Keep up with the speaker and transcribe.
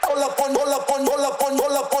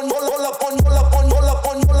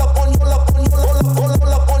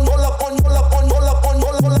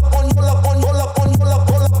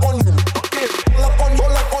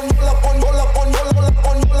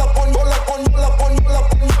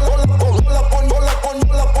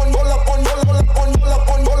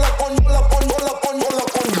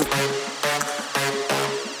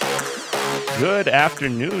Good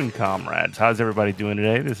afternoon, comrades. How's everybody doing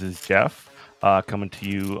today? This is Jeff coming to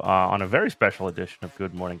you on a very special edition of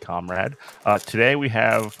Good Morning Comrade. Today we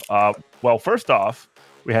have, first off,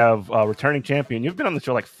 we have returning champion. You've been on the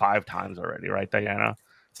show like 5 times already, right, Diana?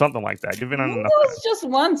 Something like that. You've been on enough. It was just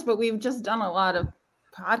once, but we've just done a lot of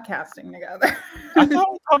podcasting together. I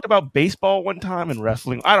thought we talked about baseball one time and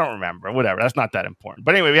wrestling. I don't remember. Whatever. That's not that important.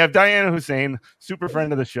 But anyway, we have Diana Hussein, super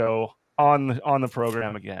friend of the show, on the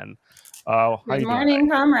program again. Good morning,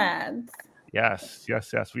 comrades. Yes.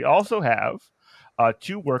 We also have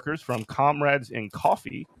 2 workers from Comrades in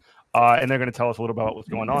Coffee, and they're going to tell us a little about what's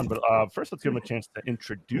going on. But first, let's give them a chance to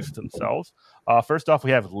introduce themselves. First off,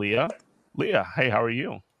 we have Leah. Leah, hey, how are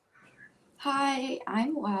you? Hi,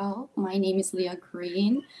 I'm well. My name is Leah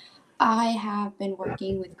Green. I have been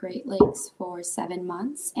working with Great Lakes for 7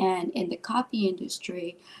 months and in the coffee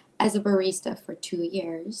industry as a barista for 2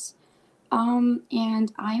 years.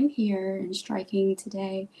 And I'm here and striking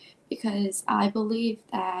today because I believe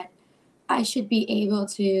that I should be able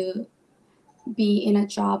to be in a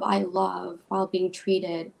job I love while being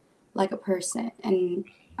treated like a person and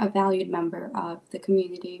a valued member of the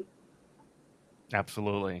community.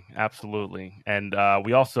 Absolutely. And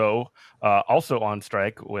we also on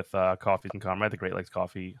strike with Coffees and Comrade, the Great Lakes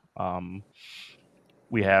Coffee.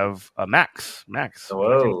 We have Max. Max,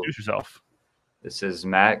 hello. Introduce yourself. This is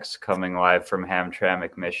Max coming live from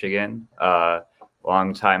Hamtramck, Michigan.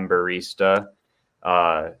 Longtime barista,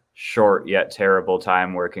 short yet terrible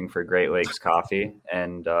time working for Great Lakes Coffee,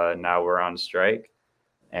 and now we're on strike,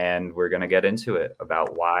 and we're going to get into it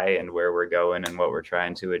about why and where we're going and what we're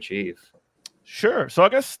trying to achieve. Sure. So I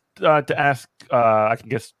guess to ask, I can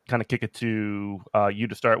guess kind of kick it to you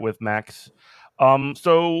to start with, Max.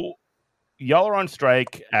 So y'all are on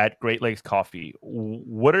strike at Great Lakes Coffee.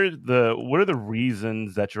 What are the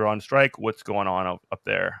reasons that you're on strike? What's going on up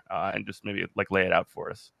there? And just maybe like lay it out for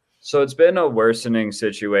us. So it's been a worsening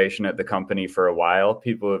situation at the company for a while.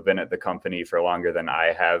 People who have been at the company for longer than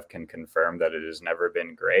I have can confirm that it has never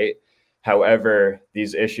been great. However,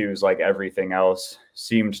 these issues, like everything else,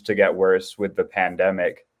 seemed to get worse with the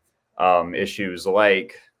pandemic. Issues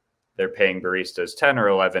like they're paying baristas $10 or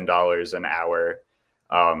 $11 an hour.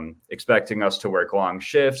 Expecting us to work long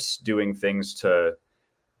shifts, doing things to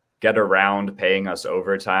get around paying us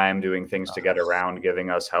overtime, doing things to get around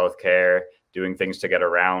giving us healthcare, doing things to get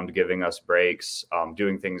around giving us breaks,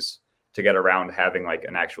 doing things to get around having like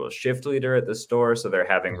an actual shift leader at the store. So they're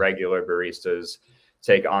having regular baristas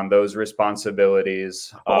take on those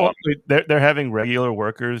responsibilities. They're having regular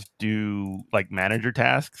workers do like manager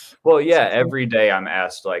tasks. Well, yeah, every day I'm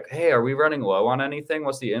asked like, hey, are we running low on anything?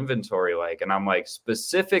 What's the inventory like? And I'm like,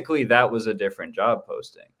 specifically, that was a different job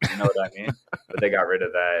posting. You know what I mean? But they got rid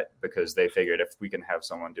of that because they figured if we can have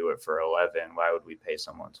someone do it for 11, why would we pay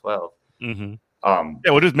someone 12? Mm-hmm.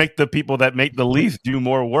 We'll just make the people that make the least do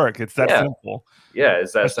more work. It's that simple. Yeah,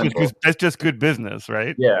 it's that simple. That's just good business,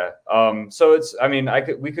 right? Yeah. So it's, I mean,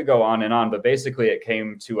 we could go on and on, but basically it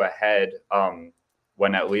came to a head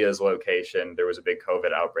when at Leah's location there was a big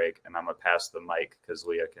COVID outbreak, and I'm gonna pass the mic because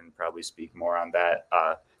Leah can probably speak more on that.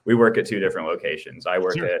 We work at 2 different locations. I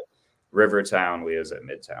work at Rivertown. Leah's at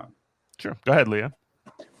Midtown. Sure. Go ahead, Leah.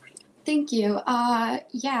 Thank you.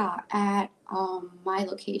 At my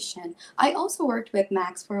location, I also worked with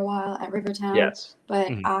Max for a while at Rivertown. Yes.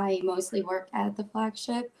 But I mostly worked at the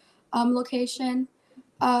flagship location.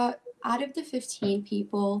 Out of the 15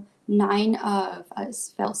 people, 9 of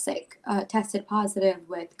us fell sick, tested positive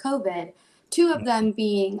with COVID. 2 of them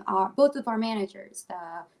being both of our managers,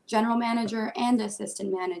 the general manager and the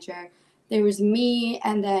assistant manager. There was me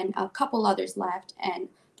and then a couple others left, and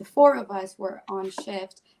the 4 of us were on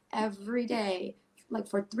shift every day, like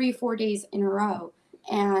for 3-4 days in a row.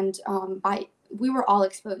 And we were all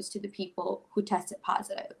exposed to the people who tested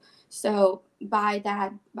positive. So by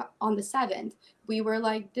that, on the 7th, we were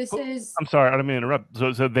like, I'm sorry, I don't mean to interrupt.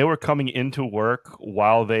 So they were coming into work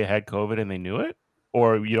while they had COVID and they knew it?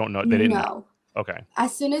 Or you don't know? They didn't know? Okay.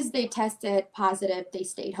 As soon as they tested positive, they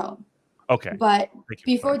stayed home. Okay. But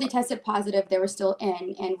before they tested positive, they were still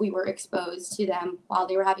in, and we were exposed to them while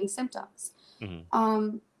they were having symptoms.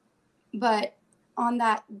 Mm-hmm. But on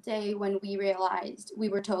that day when we realized, we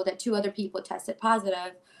were told that 2 other people tested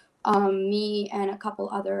positive, me and a couple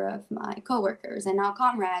other of my coworkers and now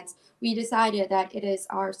comrades, we decided that it is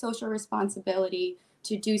our social responsibility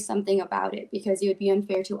to do something about it, because it would be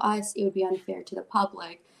unfair to us, it would be unfair to the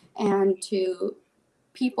public, and to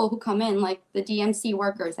people who come in, like the DMC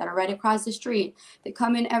workers that are right across the street. They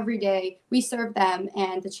come in every day, we serve them,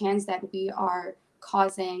 and the chance that we are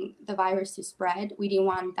causing the virus to spread, we didn't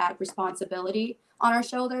want that responsibility on our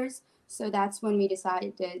shoulders. So that's when we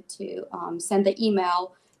decided to send the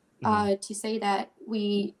email to say that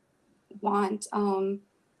we want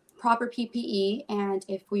proper PPE, and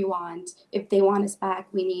if they want us back,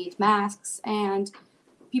 we need masks, and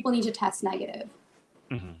people need to test negative.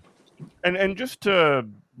 Mm-hmm. And just to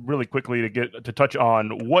really quickly to touch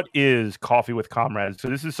on what is Coffee with Comrades. So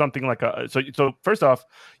this is something like so first off,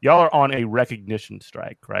 y'all are on a recognition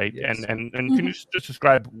strike, right? Yes. And can you just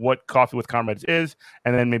describe what Coffee with Comrades is,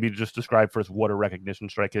 and then maybe just describe first what a recognition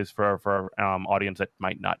strike is for our audience that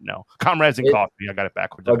might not know. Comrades and Coffee, I got it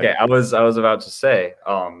backwards. Okay, I was about to say,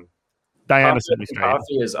 Diana said me straight.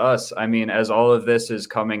 Coffee is us. I mean, as all of this is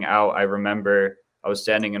coming out, I remember I was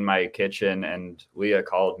standing in my kitchen and Leah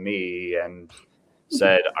called me and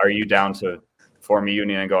said, "Are you down to form a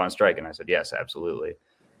union and go on strike?" And I said, "Yes, absolutely."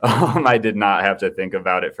 I did not have to think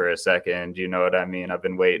about it for a second. You know what I mean? I've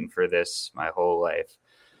been waiting for this my whole life.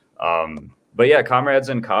 But yeah, Comrades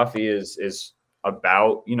and Coffee is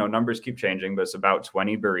about, numbers keep changing, but it's about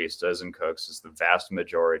 20 baristas and cooks. It's the vast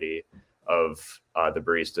majority of the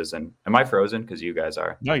baristas. And am I frozen? Because you guys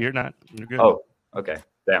are. No, you're not. You're good. Oh, okay.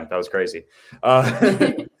 Damn, that was crazy.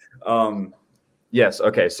 Yes.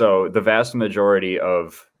 Okay. So the vast majority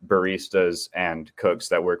of baristas and cooks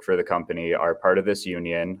that work for the company are part of this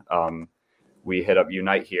union. We hit up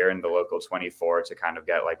Unite here in the local 24 to kind of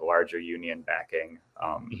get like larger union backing.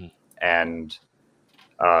 And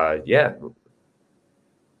yeah.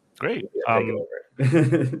 Great.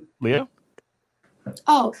 Leah?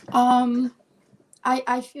 Oh,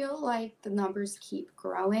 I feel like the numbers keep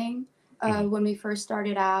growing. When we first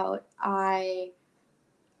started out,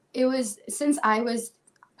 since I was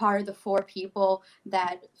part of the 4 people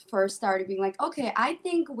that first started being like, okay, I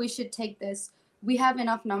think we should take this. We have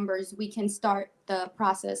enough numbers. We can start the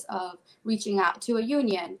process of reaching out to a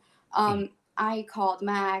union. I called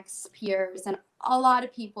Max, Piers, and a lot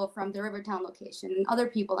of people from the Rivertown location and other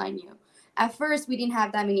people I knew. At first, we didn't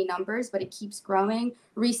have that many numbers, but it keeps growing.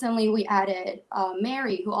 Recently, we added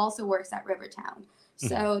Mary, who also works at Rivertown.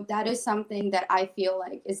 So that is something that I feel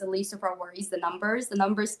like is the least of our worries, the numbers. The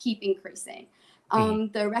numbers keep increasing.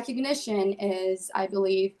 The recognition is, I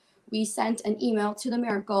believe, we sent an email to the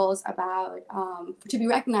Miracles about to be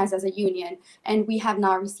recognized as a union, and we have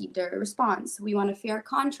not received a response. We want a fair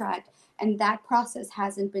contract, and that process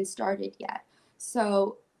hasn't been started yet.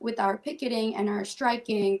 So with our picketing and our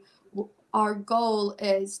striking, our goal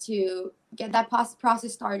is to get that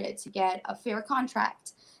process started, to get a fair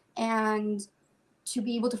contract, and to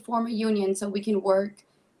be able to form a union so we can work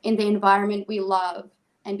in the environment we love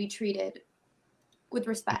and be treated with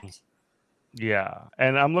respect. Yeah.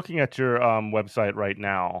 And I'm looking at your website right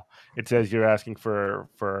now. It says you're asking for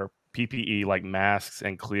PPE, like masks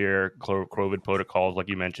and clear COVID protocols, like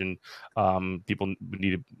you mentioned. People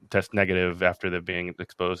need to test negative after they're being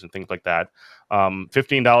exposed and things like that.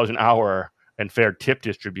 $15 an hour and fair tip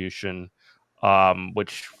distribution,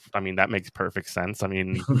 which, I mean, that makes perfect sense. I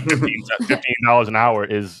mean, $15 an hour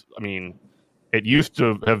is, I mean, it used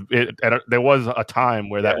to have, there was a time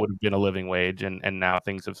where that would have been a living wage, and now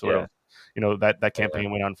things have sort of, that campaign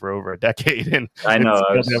went on for over a decade, and I know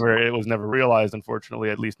it was never realized, unfortunately,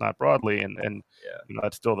 at least not broadly, and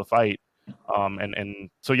that's still the fight. And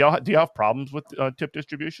so do y'all have problems with tip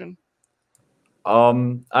distribution?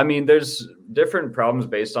 I mean, there's different problems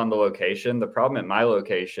based on the location. The problem at my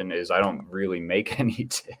location is I don't really make any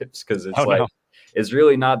tips because it's it's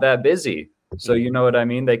really not that busy. So you know what I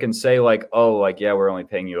mean? They can say like, oh, like, yeah, we're only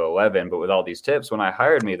paying you 11, but with all these tips, when I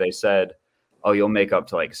hired me, they said, oh, you'll make up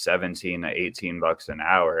to like 17 to 18 bucks an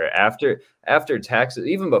hour after taxes.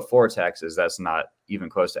 Even before taxes, that's not even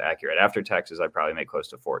close to accurate. After taxes, I probably make close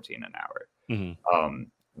to 14 an hour,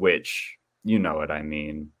 which, you know what I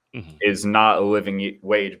mean, is not a living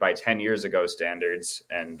wage by 10 years ago standards.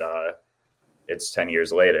 And it's 10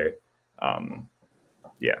 years later. But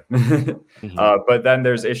then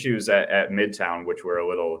there's issues at Midtown, which were a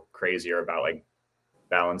little crazier about like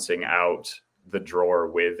balancing out the drawer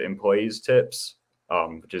with employees' tips,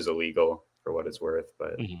 which is illegal for what it's worth.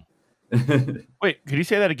 But wait, could you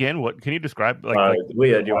say that again? What can you describe?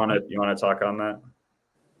 Leah, do you want to talk on that?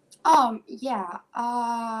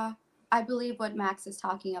 I believe what Max is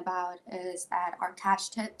talking about is that our cash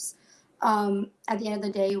tips, At the end of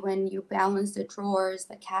the day, when you balance the drawers,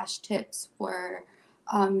 the cash tips were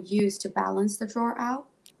used to balance the drawer out.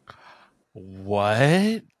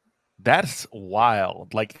 What? That's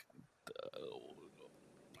wild. Like,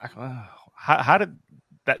 how did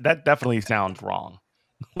that? That definitely sounds wrong.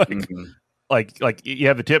 like, Mm-hmm. like you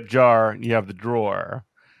have the tip jar, and you have the drawer.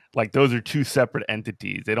 Like those are two separate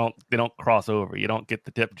entities. They don't cross over. You don't get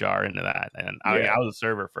the tip jar into that. And I mean, I was a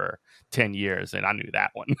server for 10 years, and I knew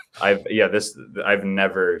that one. I've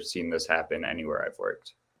never seen this happen anywhere I've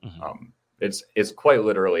worked. Mm-hmm. It's quite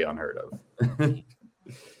literally unheard of.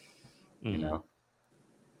 You know.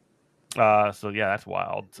 So yeah, that's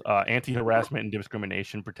wild. Anti-harassment and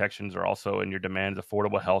discrimination protections are also in your demands.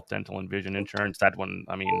 Affordable health, dental, and vision insurance. That one,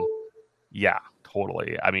 I mean, yeah,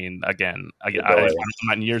 totally. I mean, again, I'm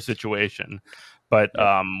not in your situation, but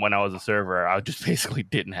when I was a server, I just basically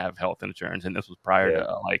didn't have health insurance, and this was prior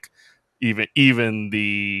to like even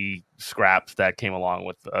the scraps that came along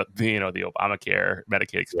with the Obamacare,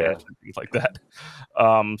 Medicaid expansion, things like that.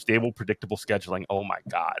 Stable, predictable scheduling. Oh my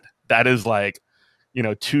God, that is like,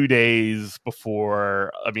 2 days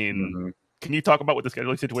before. I mean, can you talk about what the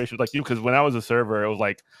scheduling situation is like? Because when I was a server, it was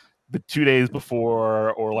like the 2 days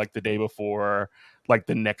before, or like the day before, like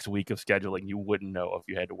the next week of scheduling, you wouldn't know if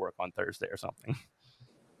you had to work on Thursday or something.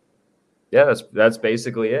 Yeah, that's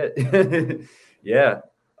basically it. Yeah.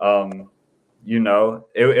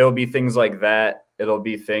 It'll be things like that. It'll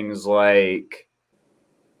be things like,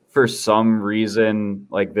 for some reason,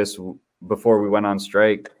 like this, before we went on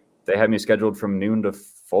strike, they had me scheduled from noon to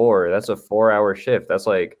 4. That's a 4-hour shift. That's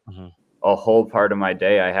like a whole part of my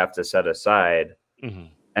day I have to set aside.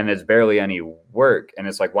 And it's barely any work. And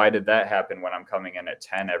it's like, why did that happen when I'm coming in at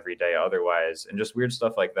 10 every day otherwise? And just weird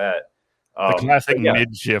stuff like that. The classic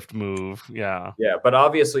mid-shift move. Yeah. Yeah. But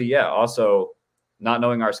obviously, also not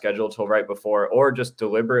knowing our schedule till right before, or just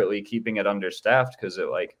deliberately keeping it understaffed. Because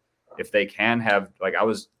if they can have, like, I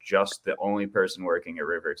was just the only person working at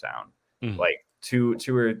Rivertown, like 2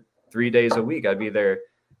 or 3 days a week. I'd be there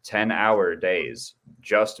 10-hour days,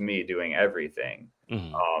 just me doing everything.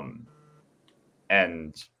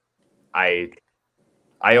 And I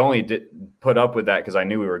only did put up with that because I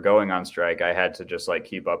knew we were going on strike. I had to just like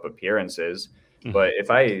keep up appearances. But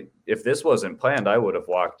if this wasn't planned, I would have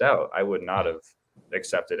walked out. I would not have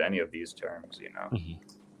accepted any of these terms,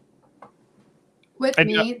 With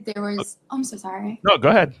me, there was. Oh, I'm so sorry. No,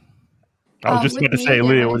 go ahead. I was just going to say,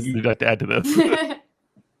 Leah, what would you like to add to this?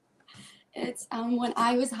 It's when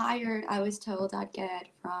I was hired, I was told I'd get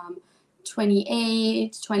from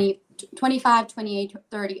 28, 20, 25, 28,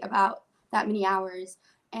 30, about that many hours.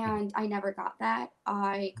 And I never got that.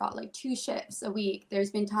 I got like 2 shifts a week. There's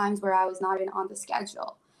been times where I was not even on the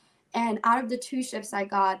schedule. And out of the 2 shifts I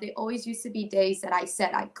got, they always used to be days that I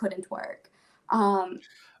said I couldn't work. Until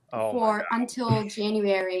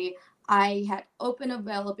January, I had open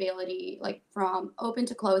availability, like from open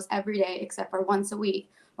to close every day, except for once a week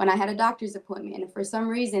when I had a doctor's appointment. And for some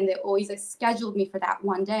reason, they always scheduled me for that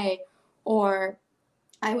one day, or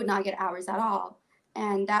I would not get hours at all.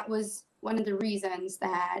 And that was one of the reasons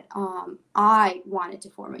that I wanted to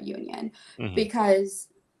form a union, because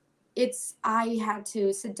I had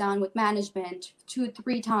to sit down with management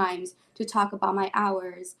 2-3 times to talk about my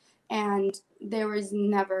hours, and there was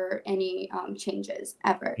never any changes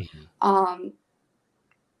ever.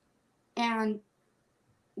 And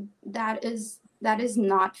that is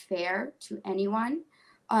not fair to anyone.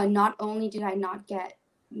 Not only did I not get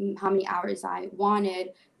how many hours I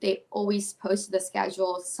wanted, they always posted the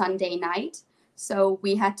schedule Sunday night. So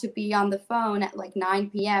we had to be on the phone at like 9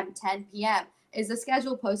 p.m., 10 p.m. Is the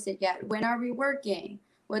schedule posted yet? When are we working?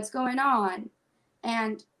 What's going on?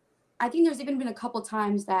 And I think there's even been a couple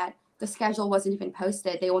times that the schedule wasn't even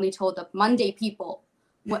posted. They only told the Monday people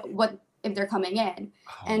what if they're coming in.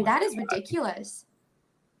 And that is ridiculous.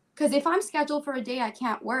 Because if I'm scheduled for a day I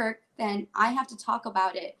can't work, then I have to talk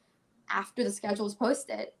about it after the schedule is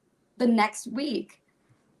posted the next week.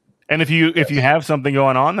 And if you have something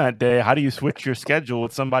going on that day, how do you switch your schedule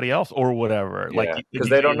with somebody else or whatever? Like, because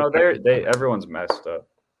they don't know everyone's messed up.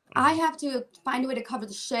 I have to find a way to cover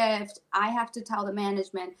the shift. I have to tell the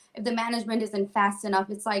management. If the management isn't fast enough,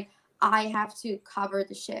 it's like I have to cover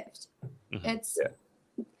the shift.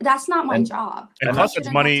 That's not my job. And plus,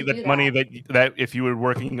 it's money. That's money that if you were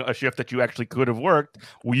working a shift that you actually could have worked,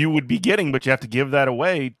 you would be getting, but you have to give that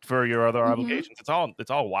away for your other obligations. It's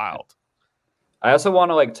all wild. I also want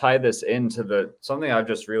to like tie this into something I've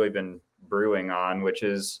just really been brewing on, which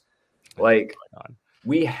is like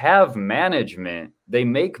we have management. They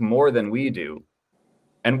make more than we do,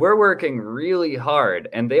 and we're working really hard,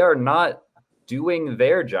 and they are not doing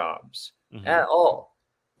their jobs at all.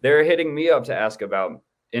 They're hitting me up to ask about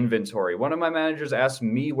inventory. One of my managers asked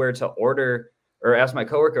me where to order, or asked my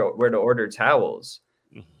coworker where to order towels.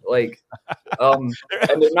 Like, and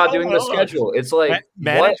they're not doing the schedule. It's like,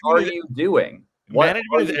 what are you doing?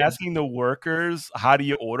 Management is asking the workers, how do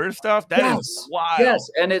you order stuff? That is wild. Yes.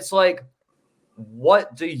 And it's like,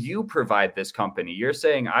 what do you provide this company? You're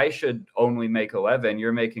saying I should only make 11.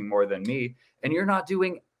 You're making more than me, and you're not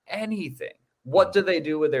doing anything. What do they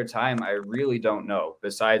do with their time? I really don't know.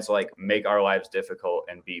 Besides, like, make our lives difficult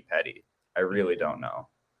and be petty. I really don't know.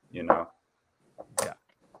 You know? Yeah,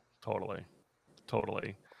 totally.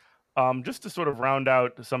 Just to sort of round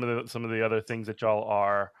out some of the other things that y'all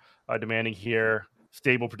are demanding here.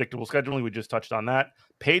 Stable, predictable scheduling. We just touched on that.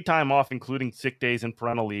 Paid time off, including sick days and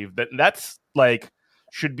parental leave. That's like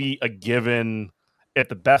should be a given at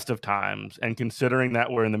the best of times. And considering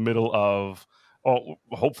that we're in the middle of,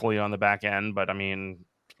 hopefully on the back end, but I mean,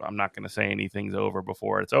 I'm not going to say anything's over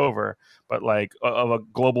before it's over. But like of a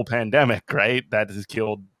global pandemic, right? That has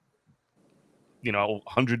killed,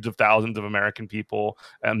 hundreds of thousands of American people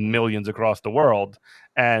and millions across the world,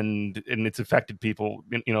 and it's affected people,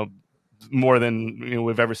 more than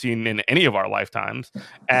we've ever seen in any of our lifetimes.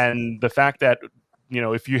 And the fact that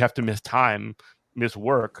if you have to miss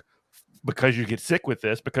work because you get sick with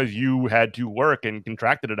this, because you had to work and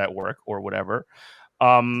contracted it at work or whatever,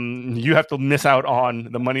 you have to miss out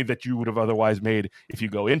on the money that you would have otherwise made if you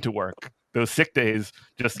go into work. Those sick days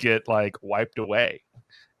just get like wiped away,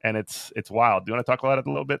 and it's wild. Do you want to talk about it a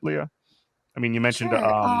little bit, Leah? I mean, you mentioned an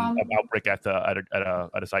outbreak at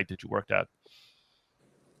a site that you worked at.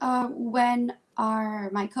 When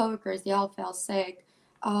my coworkers, they all fell sick,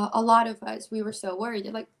 a lot of us, we were so worried.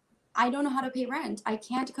 They're like, I don't know how to pay rent. I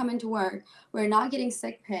can't come into work. We're not getting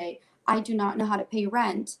sick pay. I do not know how to pay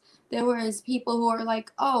rent. There was people who are like,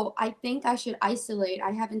 oh, I think I should isolate.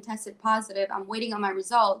 I haven't tested positive. I'm waiting on my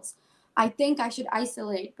results. I think I should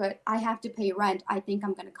isolate, but I have to pay rent. I think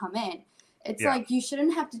I'm going to come in. It's like you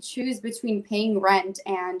shouldn't have to choose between paying rent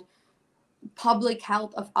and public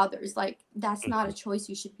health of others. Like, that's not a choice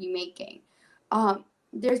you should be making.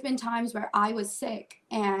 There's been times where I was sick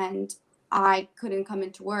and I couldn't come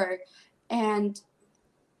into work, and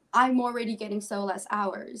I'm already getting so less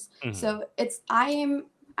hours. So I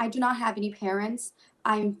do not have any parents.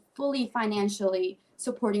 I'm fully financially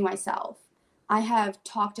supporting myself. I have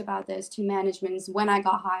talked about this to managements when I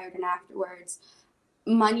got hired and afterwards.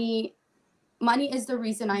 Money is the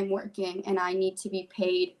reason I'm working, and I need to be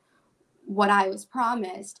paid what I was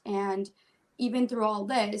promised. And even through all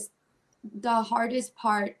this, the hardest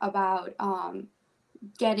part about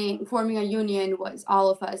forming a union was all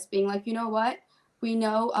of us being like, you know what? We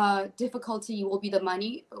know difficulty will be the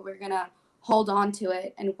money, but we're going to hold on to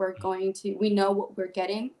it, and we know what we're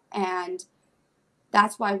getting, and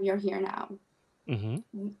that's why we are here now.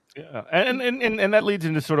 Yeah, and that leads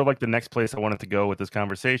into sort of like the next place I wanted to go with this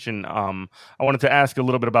conversation. I wanted to ask a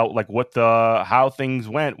little bit about like how things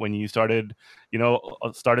went when you started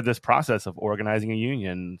this process of organizing a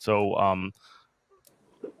union. So,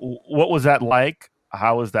 what was that like?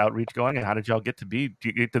 How was the outreach going, and how did y'all get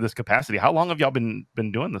to this capacity? How long have y'all been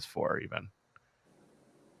doing this for, even?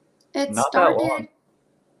 It Not started,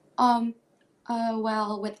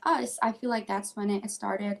 well, with us, I feel like that's when it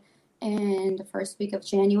started in the first week of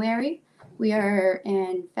January. We are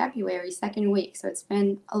in February, second week, so it's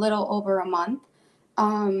been a little over a month.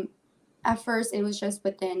 At first, it was just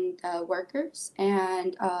within the workers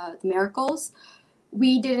and the miracles.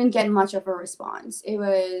 We didn't get much of a response. It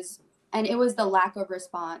was the lack of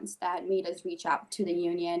response that made us reach out to the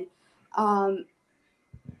union.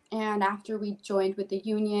 And after we joined with the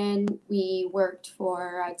union, we worked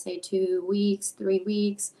for, I'd say, 2 weeks, 3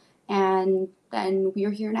 weeks, and then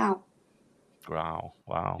we're here now. Wow.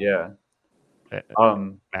 Yeah.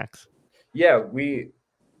 Max. Yeah,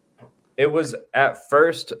 it was at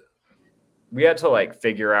first, we had to like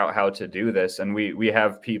figure out how to do this. And we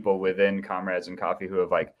have people within Comrades in Coffee who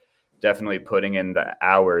have like definitely putting in the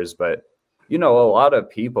hours, but a lot of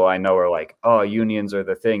people I know are like, oh, unions are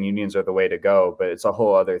the thing. Unions are the way to go. But it's a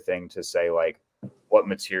whole other thing to say, like, what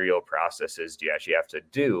material processes do you actually have to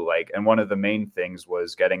do? Like, and one of the main things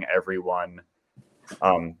was getting everyone,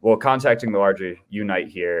 contacting the larger Unite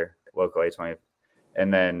here, local 820,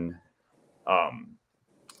 and then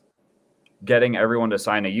getting everyone to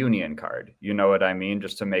sign a union card. You know what I mean?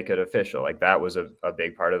 Just to make it official. Like, that was a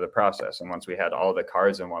big part of the process. And once we had all the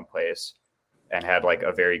cards in one place and had like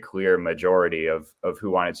a very clear majority of who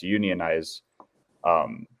wanted to unionize,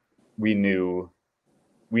 we knew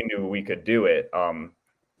we could do it.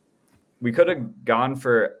 We could have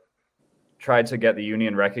tried to get the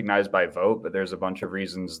union recognized by vote, but there's a bunch of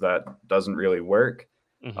reasons that doesn't really work.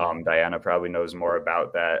 Diana probably knows more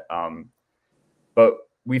about that. But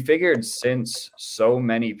we figured since so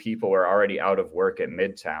many people were already out of work at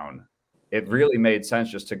Midtown, it really made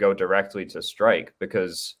sense just to go directly to strike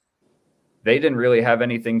because they didn't really have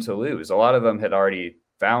anything to lose. A lot of them had already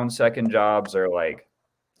found second jobs or like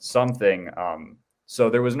something. So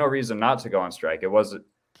there was no reason not to go on strike. It wasn't,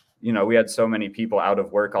 we had so many people out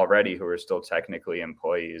of work already who were still technically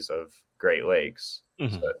employees of Great Lakes.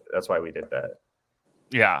 So that's why we did that.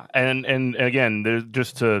 Yeah, and again,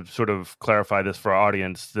 just to sort of clarify this for our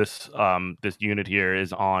audience, this unit here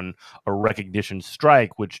is on a recognition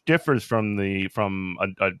strike, which differs from a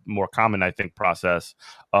more common, I think, process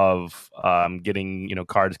of getting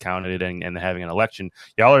cards counted and having an election.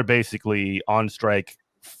 Y'all are basically on strike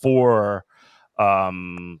for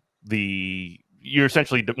you're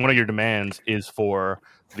essentially, one of your demands is for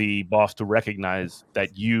the boss to recognize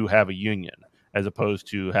that you have a union, as opposed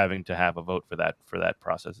to having to have a vote for that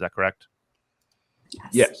process. Is that correct?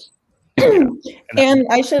 Yes. And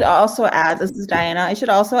I should also add, this is Diana, I should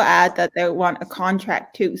also add that they want a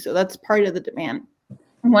contract too. So that's part of the demand.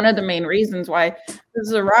 One of the main reasons why this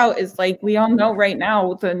is a route is like, we all know right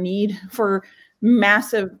now the need for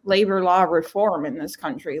massive labor law reform in this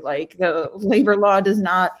country. Like the labor law does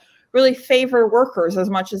not really favor workers as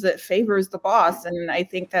much as it favors the boss. And I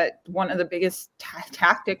think that one of the biggest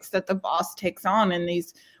tactics that the boss takes on in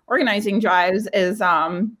these organizing drives is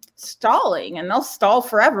stalling, and they'll stall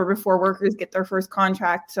forever before workers get their first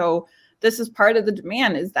contract. So this is part of the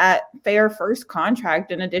demand, is that fair first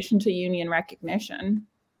contract in addition to union recognition.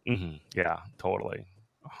 Yeah, totally.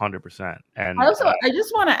 100%. And also, I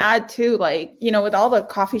just want to add too, like, with all the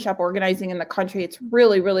coffee shop organizing in the country, it's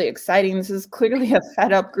really, really exciting. This is clearly a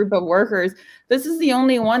fed up group of workers. This is the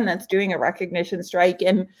only one that's doing a recognition strike.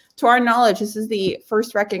 And to our knowledge, this is the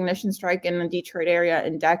first recognition strike in the Detroit area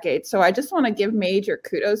in decades. So I just want to give major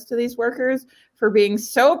kudos to these workers for being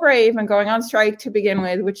so brave and going on strike to begin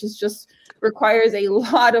with, which is just requires a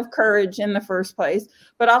lot of courage in the first place,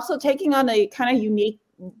 but also taking on a kind of unique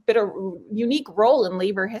role in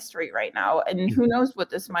labor history right now. And who knows what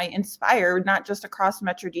this might inspire, not just across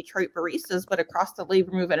Metro Detroit baristas, but across the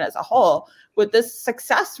labor movement as a whole. With this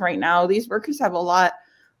success right now, these workers have a lot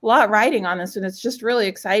riding on this. And it's just really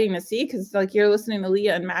exciting to see, because like you're listening to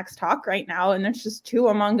Leah and Max talk right now, and there's just two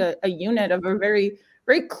among a unit of a very,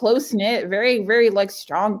 very close knit, very, very like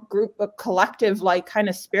strong group of collective, like kind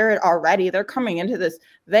of spirit already. They're coming into this.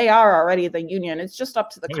 They are already the union. It's just up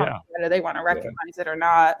to the company whether they want to recognize it or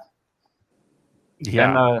not. Yeah.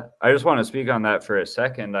 And I just want to speak on that for a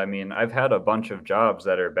second. I mean, I've had a bunch of jobs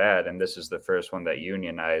that are bad, and this is the first one that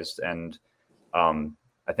unionized. And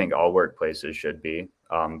I think all workplaces should be.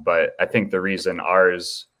 But I think the reason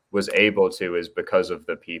ours was able to is because of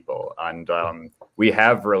the people. And we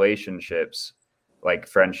have relationships, like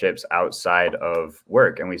friendships outside of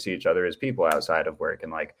work, and we see each other as people outside of work.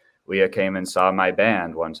 And like Leah came and saw my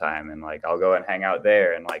band one time, and like I'll go and hang out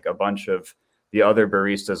there, and like a bunch of the other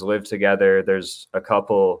baristas live together. There's a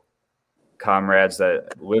couple comrades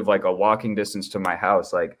that live like a walking distance to my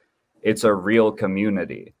house. Like it's a real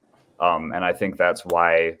community. And I think that's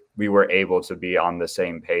why we were able to be on the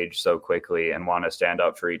same page so quickly and want to stand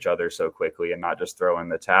up for each other so quickly, and not just throw in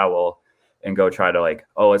the towel and go try to like,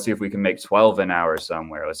 oh, let's see if we can make 12 an hour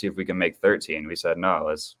somewhere. Let's see if we can make 13. We said, no,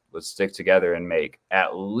 let's stick together and make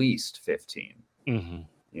at least 15,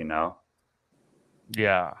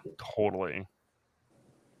 Yeah, totally.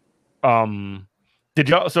 Did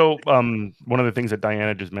y'all, so one of the things that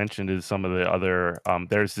Diana just mentioned is some of the other,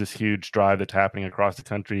 there's this huge drive that's happening across the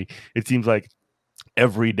country. It seems like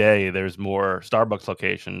every day there's more Starbucks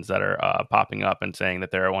locations that are popping up and saying that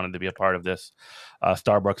they're wanting to be a part of this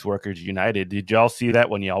Starbucks Workers United. Did y'all see that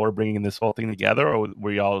when y'all were bringing this whole thing together, or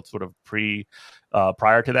were y'all sort of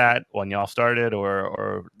prior to that when y'all started,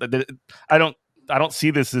 or I don't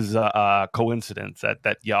see this as a coincidence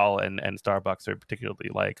that y'all and Starbucks are particularly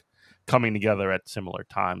like coming together at similar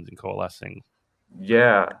times and coalescing.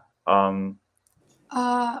 Yeah. Do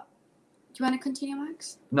you want to continue,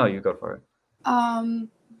 Max? No, you go for it.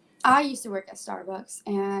 I used to work at Starbucks,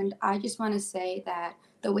 and I just want to say that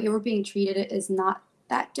the way we're being treated is not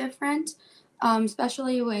that different,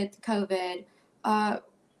 especially with COVID.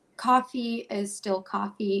 Coffee is still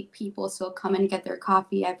coffee. People still come and get their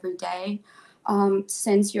coffee every day.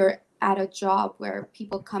 Since you're at a job where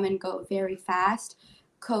people come and go very fast,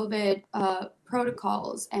 COVID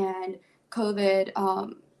protocols and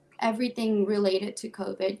COVID, everything related to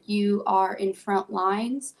COVID, you are in front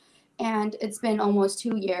lines. And it's been almost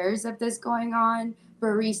 2 years of this going on.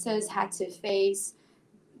 Baristas had to face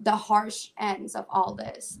the harsh ends of all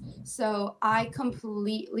this. So I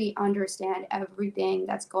completely understand everything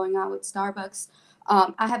that's going on with Starbucks.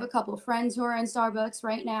 I have a couple of friends who are in Starbucks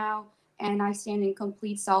right now, and I stand in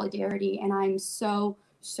complete solidarity. And I'm so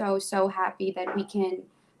happy that we can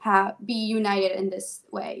be united in this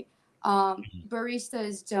way.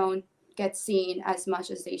 Baristas don't get seen as much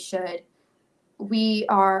as they should. We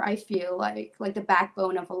are, I feel like the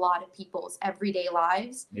backbone of a lot of people's everyday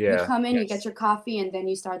lives. Yeah. You come in, you get your coffee, and then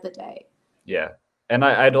you start the day. Yeah. And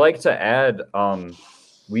I'd like to add,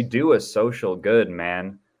 we do a social good,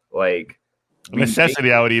 man. Like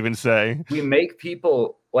necessity, I would even say. We make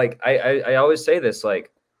people, like, I always say this,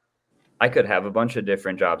 like, I could have a bunch of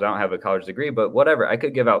different jobs. I don't have a college degree, but whatever. I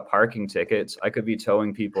could give out parking tickets. I could be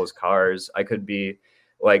towing people's cars. I could be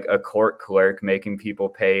like a court clerk making people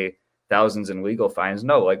pay thousands in legal fines.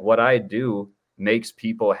 No, like what I do makes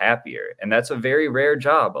people happier. And that's a very rare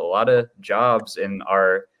job. A lot of jobs in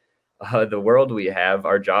our, the world we have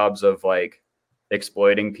are jobs of like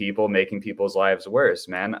exploiting people, making people's lives worse,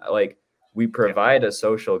 man. Like we provide a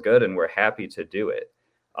social good and we're happy to do it.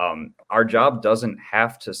 Our job doesn't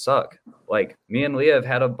have to suck. Like me and Leah have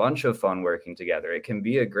had a bunch of fun working together. It can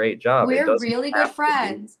be a great job. We're really good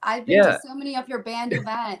friends. I've been to so many of your band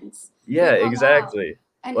events. Yeah, exactly.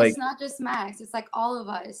 And like, it's not just Max. It's like all of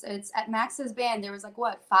us. It's at Max's band. There was like,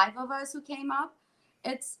 what, 5 of us who came up?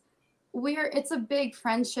 It's a big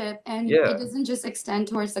friendship, and it doesn't just extend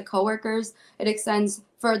towards the coworkers. It extends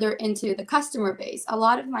further into the customer base. A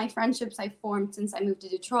lot of my friendships I've formed since I moved to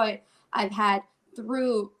Detroit, I've had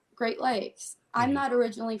through Great Lakes. I'm not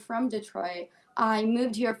originally from Detroit. I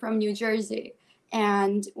moved here from New Jersey.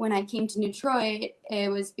 And when I came to Detroit,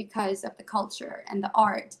 it was because of the culture and the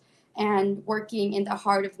art. And working in the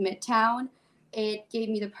heart of Midtown, it gave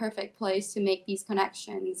me the perfect place to make these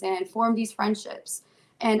connections and form these friendships.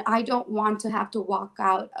 And I don't want to have to walk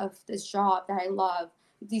out of this job that I love,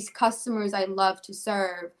 these customers I love to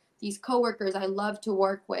serve, these coworkers I love to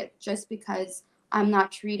work with, just because I'm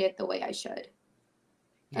not treated the way I should.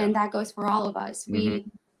 Yeah. And that goes for all of us. We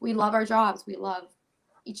love our jobs. We love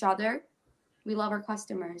each other. We love our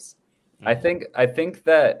customers. I think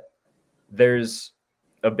that there's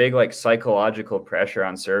a big like psychological pressure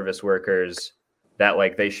on service workers that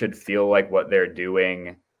like they should feel like what they're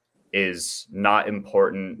doing is not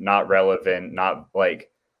important, not relevant, not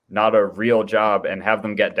a real job, and have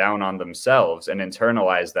them get down on themselves and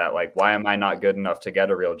internalize that, like, why am I not good enough to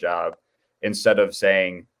get a real job? Instead of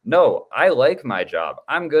saying, no, I like my job.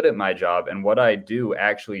 I'm good at my job. And what I do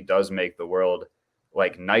actually does make the world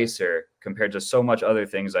like nicer compared to so much other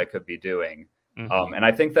things I could be doing. And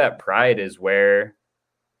I think that pride is where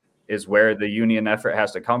the union effort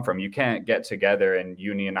has to come from. You can't get together and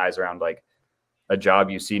unionize around like a job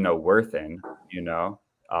you see no worth in, you know?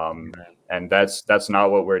 And that's not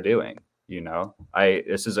what we're doing. You know,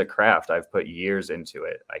 this is a craft. I've put years into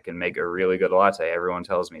it. I can make a really good latte. Everyone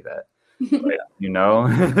tells me that, but, you know,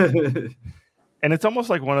 and it's almost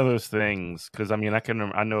like one of those things. Cause I mean,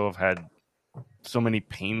 I know I've had so many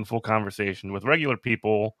painful conversations with regular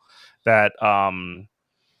people that,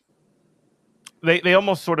 they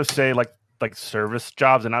almost sort of say like service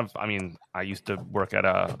jobs. And I used to work at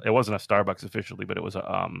it wasn't a Starbucks officially, but it was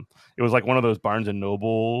like one of those Barnes and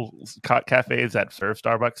Noble cafes that serve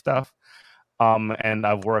Starbucks stuff. And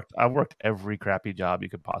I've worked every crappy job you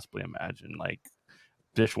could possibly imagine, like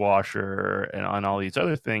dishwasher and on all these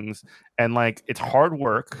other things. And like, it's hard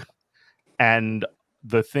work. And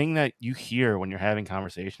the thing that you hear when you're having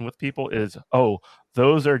conversation with people is, oh,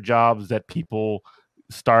 those are jobs that people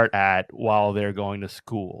start at while they're going to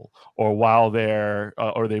school, or while they're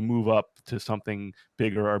or they move up to something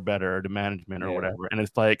bigger or better, or to management or whatever. And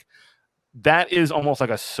it's like, that is almost like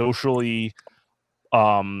a socially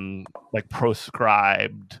like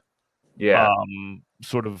proscribed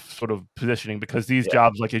sort of positioning, because these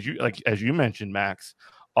jobs, like as you mentioned, Max,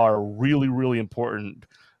 are really, really important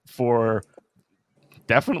for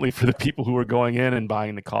definitely for the people who are going in and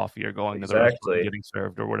buying the coffee or going to the restaurant and getting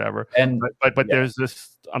served or whatever. And but there's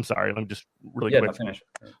this, I'm sorry, let me just really quick. Finish.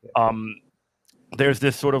 There's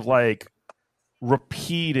this sort of like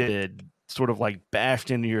repeated sort of like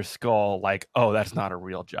bashed into your skull, like, oh, that's not a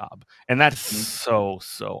real job. And that's so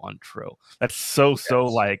untrue. That's so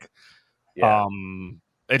like,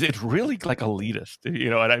 it's really like elitist. You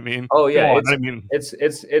know what I mean? Oh yeah.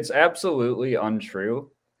 It's absolutely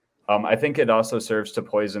untrue. I think it also serves to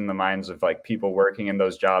poison the minds of like people working in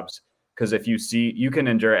those jobs. Because if you can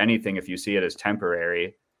endure anything if you see it as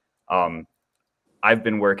temporary. I've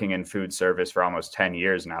been working in food service for almost 10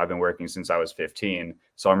 years now. I've been working since I was 15.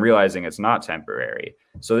 So I'm realizing it's not temporary.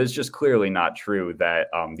 So it's just clearly not true that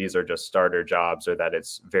these are just starter jobs or that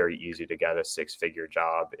it's very easy to get a 6-figure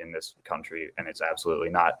job in this country. And it's absolutely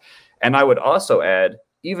not. And I would also add,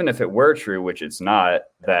 even if it were true, which it's not,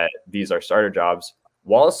 that these are starter jobs,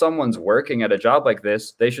 while someone's working at a job like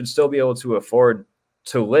this, they should still be able to afford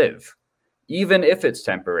to live, even if it's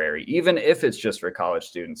temporary, even if it's just for college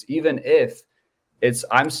students, even if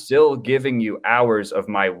I'm still giving you hours of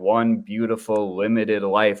my one beautiful, limited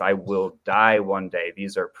life. I will die one day.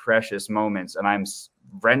 These are precious moments, and I'm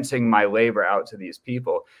renting my labor out to these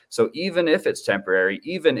people. So even if it's temporary,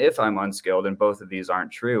 even if I'm unskilled, and both of these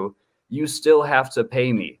aren't true, you still have to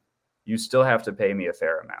pay me. You still have to pay me a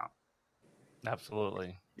fair amount.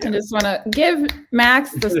 Absolutely. I just want to give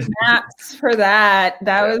Max the snaps for that.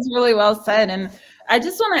 That was really well said. And I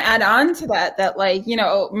just want to add on to that, like, you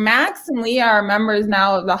know, Max and Lee are members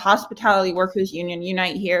now of the Hospitality Workers Union,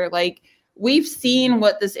 Unite Here. Like, we've seen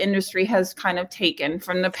what this industry has kind of taken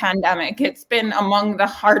from the pandemic. It's been among the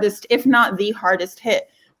hardest, if not the hardest hit.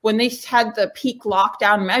 When they had the peak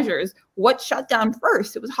lockdown measures, what shut down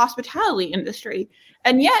first? It was hospitality industry.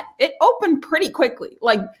 And yet it opened pretty quickly.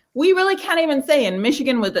 Like, we really can't even say in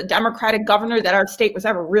Michigan with a Democratic governor that our state was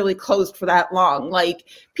ever really closed for that long. Like,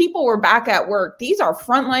 people were back at work. These are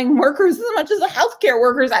frontline workers as much as the healthcare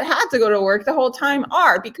workers that had to go to work the whole time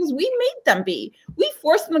are, because we made them be. We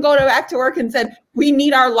forced them to go back to work and said, we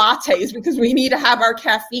need our lattes because we need to have our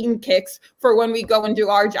caffeine kicks for when we go and do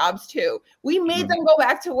our jobs too. We made them go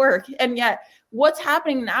back to work. And yet what's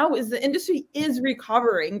happening now is the industry is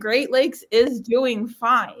recovering. Great Lakes is doing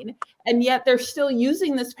fine. And yet they're still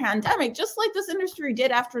using this pandemic, just like this industry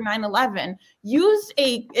did after 9/11, used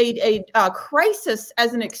a crisis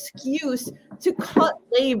as an excuse to cut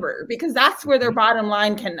labor, because that's where their bottom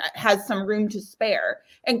line has some room to spare,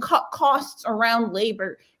 and cut costs around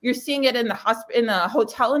labor. You're seeing it in the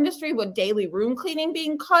hotel industry with daily room cleaning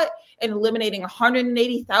being cut and eliminating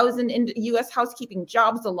 180,000 in U.S. housekeeping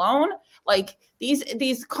jobs alone. Like,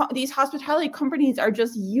 these hospitality companies are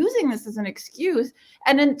just using this as an excuse.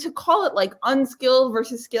 And then to call it like unskilled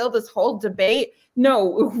versus skilled, this whole debate.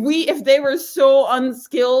 No, if they were so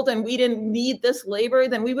unskilled and we didn't need this labor,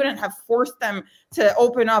 then we wouldn't have forced them to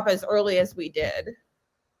open up as early as we did.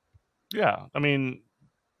 Yeah, I mean,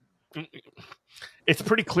 it's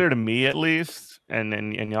pretty clear to me, at least,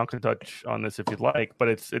 and y'all can touch on this if you'd like, but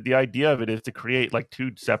it's the idea of it is to create like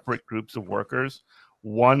two separate groups of workers,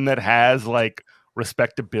 one that has like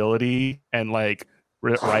respectability and like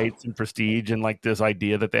rights and prestige and like this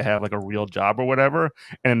idea that they have like a real job or whatever,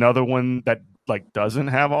 and another one that like doesn't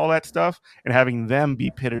have all that stuff, and having them be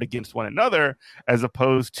pitted against one another as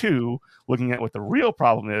opposed to looking at what the real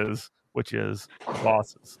problem is, which is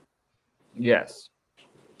bosses. Yes.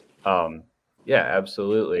 Yeah,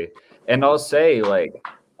 absolutely. And I'll say, like,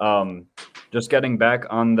 just getting back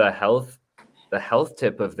on the health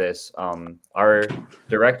tip of this, our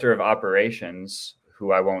director of operations,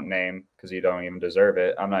 who I won't name because he don't even deserve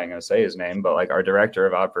it. I'm not even going to say his name, but like our director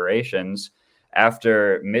of operations,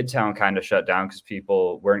 after Midtown kind of shut down because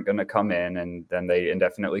people weren't going to come in, and then they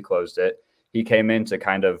indefinitely closed it, he came in to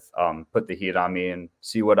kind of put the heat on me and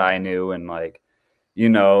see what I knew and, like, you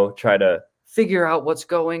know, try to figure out what's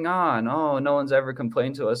going on. Oh, no one's ever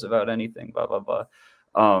complained to us about anything, blah, blah, blah.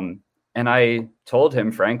 And I told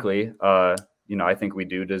him, frankly, you know, I think we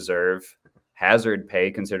do deserve hazard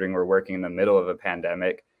pay considering we're working in the middle of a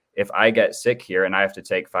pandemic. If I get sick here and I have to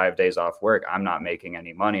take 5 days off work, I'm not making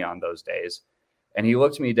any money on those days. And he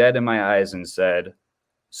looked me dead in my eyes and said,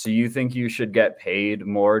 so you think you should get paid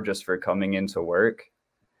more just for coming into work?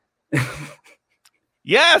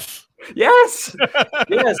 Yes. Yes.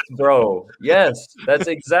 Yes, bro. Yes. That's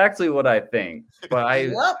exactly what I think. But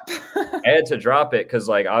I had to drop it because,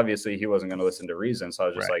 like, obviously he wasn't going to listen to reason. So I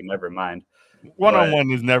was just like, never mind.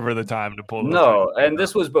 One-on-one is never the time to pull those no, and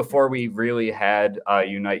this was before we really had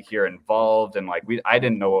Unite Here involved, and like I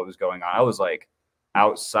didn't know what was going on. I was like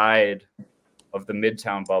outside of the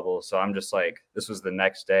Midtown bubble, so I'm just like, this was the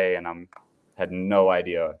next day, and had no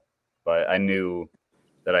idea, but I knew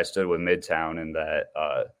that I stood with Midtown and that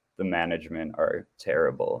the management are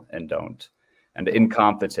terrible and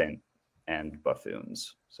incompetent and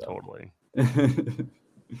buffoons. So. Totally.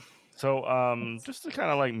 So just to kind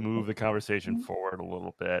of like move the conversation forward a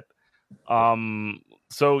little bit.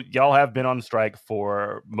 So y'all have been on strike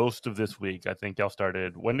for most of this week. I think y'all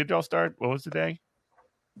started. When did y'all start? What was the day?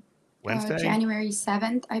 Wednesday? January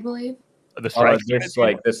 7th, I believe. The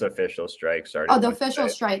strike? This official strike started. Oh, the official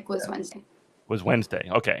strike was Wednesday. Was Wednesday.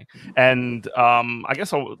 Okay. And I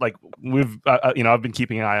guess I've been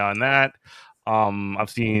keeping an eye on that. I've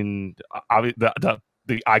seen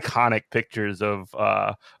the iconic pictures of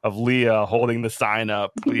Leah holding the sign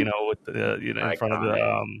up, with the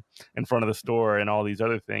in front of the store and all these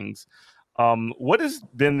other things. What has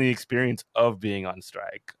been the experience of being on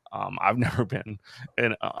strike? I've never been,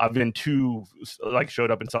 and I've been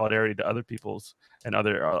showed up in solidarity to other people's and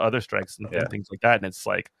other strikes and things like that, and it's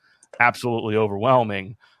like absolutely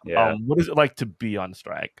overwhelming. Yeah. What is it like to be on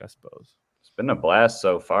strike, I suppose? It's been a blast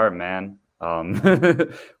so far, man.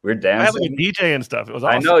 We're dancing. I have like a DJ and stuff. It was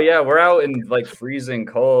awesome. I know, yeah. We're out in like freezing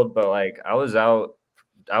cold, but like I was out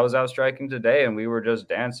striking today and we were just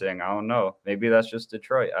dancing. I don't know. Maybe that's just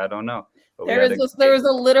Detroit. I don't know. But there was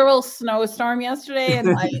a literal snowstorm yesterday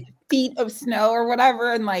and like feet of snow or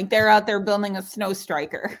whatever, and like they're out there building a snow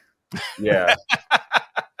striker. Yeah.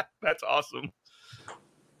 That's awesome.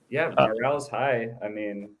 Yeah, morale's high. I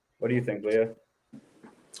mean, what do you think, Leah?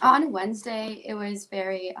 On Wednesday, it was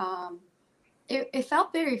very, it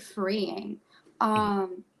felt very freeing.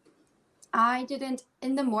 In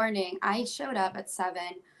the morning, I showed up at 7.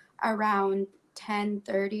 Around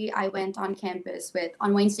 10:30, I went on campus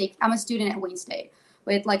on Wayne State. I'm a student at Wayne State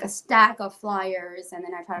with like a stack of flyers. And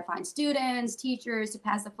then I try to find students, teachers to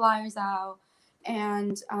pass the flyers out.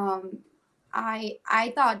 And I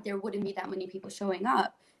thought there wouldn't be that many people showing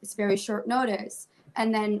up. It's very short notice.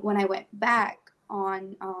 And then when I went back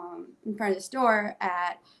on in front of the store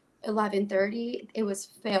at 11:30, it was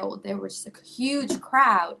filled. There was a huge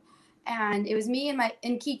crowd, and it was me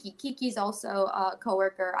and Kiki. Kiki's also a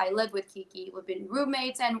coworker. I live with Kiki. We've been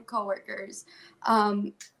roommates and coworkers.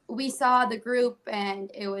 We saw the group, and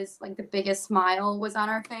it was like the biggest smile was on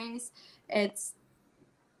our face. It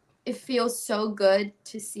feels so good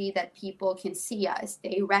to see that people can see us.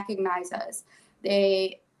 They recognize us.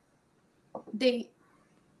 They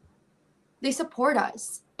support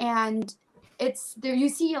us, and it's there. You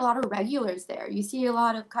see a lot of regulars there. You see a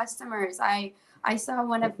lot of customers. I saw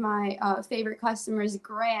one of my favorite customers,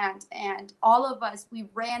 Grant, and all of us, we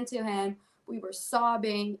ran to him. We were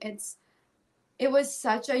sobbing. It was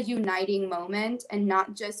such a uniting moment, and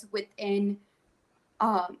not just within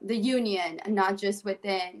the union, and not just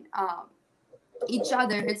within each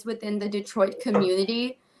other. It's within the Detroit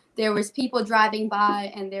community. There was people driving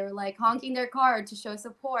by, and they were like honking their car to show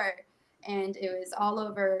support. And it was all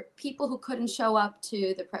over people who couldn't show up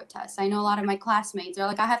to the protest. I know a lot of my classmates are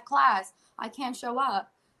like, I have class, I can't show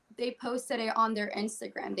up. They posted it on their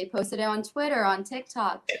Instagram. They posted it on Twitter, on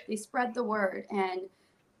TikTok. They spread the word. And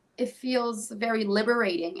it feels very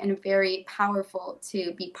liberating and very powerful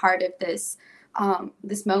to be part of this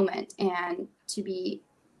moment, and to be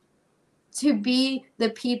the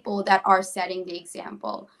people that are setting the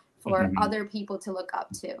example for other people to look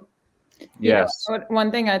up to. Yes.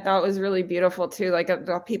 One thing I thought was really beautiful too, like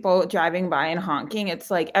the people driving by and honking.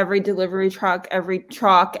 It's like every delivery truck, every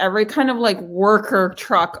kind of like worker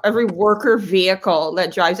truck, every worker vehicle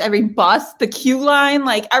that drives, every bus, the queue line,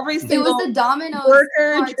 like every single the Domino's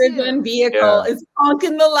worker-driven vehicle is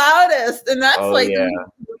honking the loudest, and that's the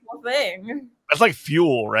beautiful thing. That's like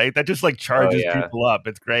fuel, right? That just like charges people up.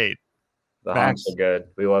 It's great. The honks are good.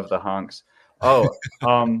 We love the honks. Oh,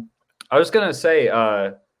 I was gonna say,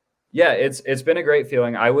 yeah, it's been a great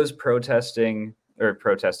feeling. I was picketing,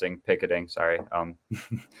 sorry.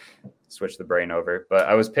 Switch the brain over. But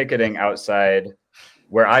I was picketing outside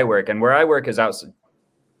where I work, and where I work is outside.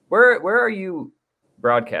 Where are you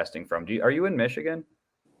broadcasting from? Are you in Michigan?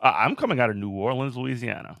 I'm coming out of New Orleans,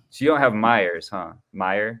 Louisiana. So you don't have Myers, huh?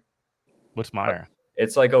 Meyer? What's Meyer?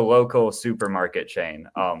 It's like a local supermarket chain.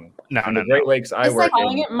 The Great Lakes I work in.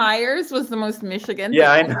 Calling it Myers was the most Michigan.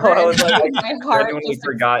 Yeah, I know. I was like, my heart genuinely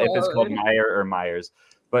forgot if it's called Meyer or Myers.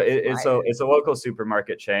 But it's a local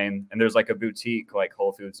supermarket chain, and there's like a boutique, like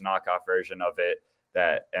Whole Foods knockoff version of it.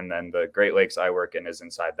 And then the Great Lakes I work in is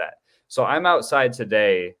inside that. So I'm outside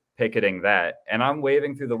today picketing that, and I'm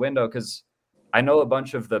waving through the window because I know a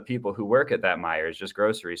bunch of the people who work at that Myers, just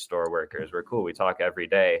grocery store workers. We're cool. We talk every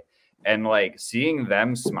day. And like seeing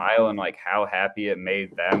them smile and like how happy it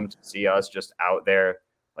made them to see us just out there,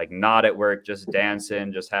 like not at work, just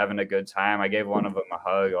dancing, just having a good time. I gave one of them a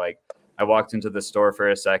hug. Like I walked into the store for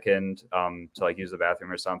a second to like use the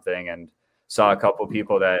bathroom or something, and saw a couple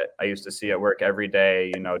people that I used to see at work every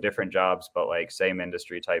day, different jobs, but like same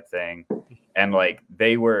industry type thing. And like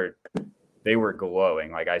they were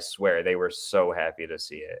glowing. Like I swear they were so happy to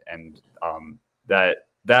see it. And that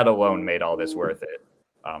alone made all this worth it.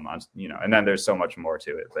 And then there's so much more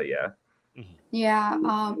to it, but yeah. Yeah.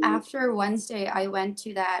 After Wednesday, I went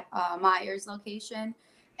to that Myers location,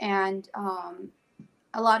 and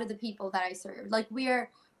a lot of the people that I served, like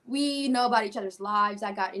we know about each other's lives.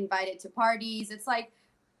 I got invited to parties. It's like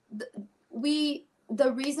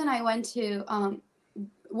the reason I went to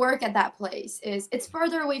work at that place is it's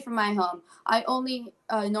further away from my home. I only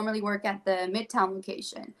normally work at the Midtown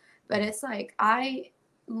location, but it's like I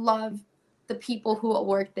love the people who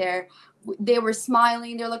work there. They were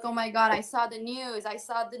smiling. They're like, oh my God, I saw the news. I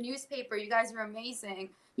saw the newspaper. You guys are amazing.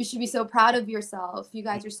 You should be so proud of yourself. You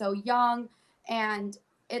guys are so young. And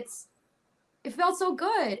it felt so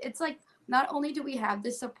good. It's like, not only do we have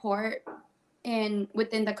the support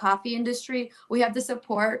within the coffee industry, we have the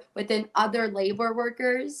support within other labor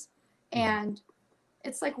workers. And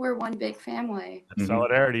it's like we're one big family. That's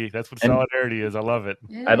solidarity. That's what solidarity is. I love it.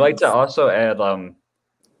 I'd like to also add,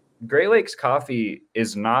 Great Lakes Coffee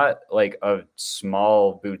is not like a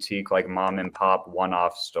small boutique, like mom and pop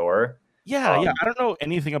one-off store. Yeah. I don't know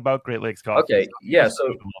anything about Great Lakes Coffee. Okay, yeah.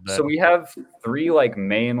 So we have 3 like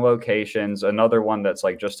main locations. Another one that's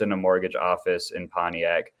like just in a mortgage office in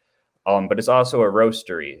Pontiac. But it's also a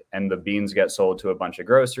roastery, and the beans get sold to a bunch of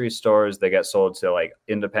grocery stores. They get sold to like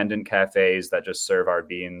independent cafes that just serve our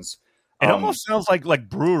beans. It almost sounds like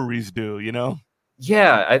breweries do, you know?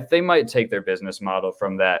 Yeah, they might take their business model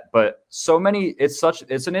from that, but so many. It's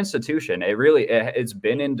an institution. It's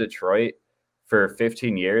been in Detroit for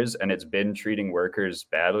 15 years, and it's been treating workers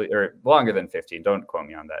badly, or longer than 15. Don't quote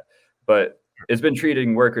me on that, but it's been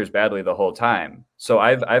treating workers badly the whole time. So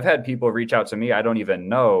I've had people reach out to me I don't even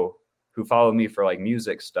know, who follow me for like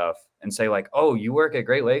music stuff, and say like, oh, you work at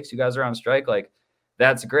Great Lakes? You guys are on strike? Like,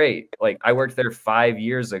 that's great. Like, I worked there 5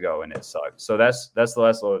 years ago and it sucked. So that's the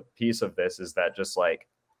last little piece of this, is that just like,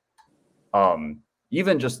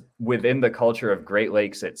 even just within the culture of Great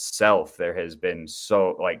Lakes itself, there has been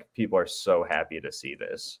people are so happy to see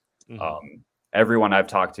this. Mm-hmm. Everyone I've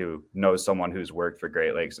talked to knows someone who's worked for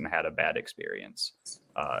Great Lakes and had a bad experience.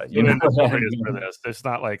 For this. It's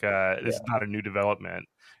not like it's not a new development.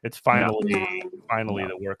 It's finally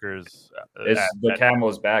the workers. The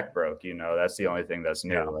camel's back broke. That's the only thing that's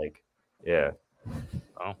new. Yeah.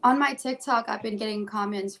 On my TikTok, I've been getting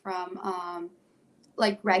comments from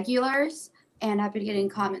like regulars, and I've been getting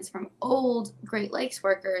comments from old Great Lakes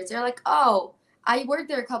workers. They're like, "Oh, I worked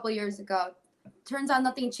there a couple of years ago. Turns out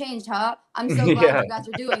nothing changed, huh? I'm so glad you guys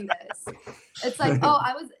are doing this." It's like,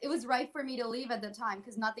 it was right for me to leave at the time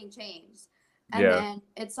because nothing changed. And then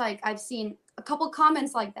it's like I've seen a couple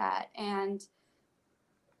comments like that, and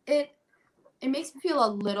it makes me feel a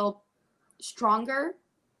little stronger,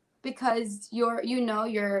 because you're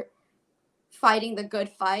fighting the good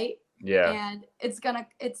fight. Yeah. And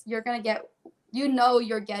you're gonna get,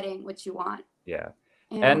 you're getting what you want. Yeah.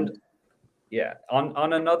 And yeah,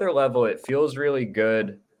 on another level, it feels really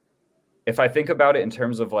good if I think about it in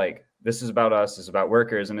terms of like, this is about us, it's about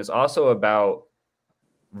workers, and it's also about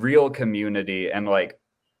real community, and like,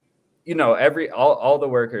 all the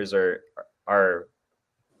workers are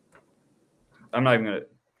I'm not even gonna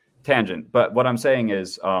tangent, but what I'm saying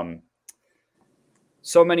is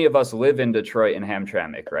so many of us live in Detroit and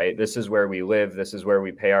Hamtramck, right? This is where we live, this is where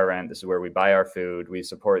we pay our rent, this is where we buy our food, we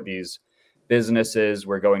support these businesses,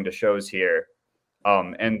 we're going to shows here,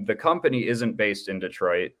 and the company isn't based in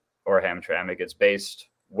Detroit or Hamtramck. It's based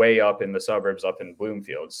way up in the suburbs, up in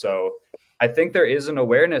Bloomfield. So I think there is an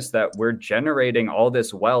awareness that we're generating all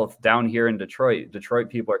this wealth down here in Detroit. Detroit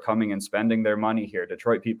people are coming and spending their money here.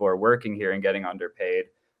 Detroit people are working here and getting underpaid.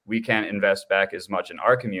 We can't invest back as much in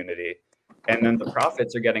our community, and then the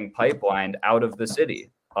profits are getting pipelined out of the city.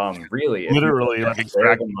 Really, literally, like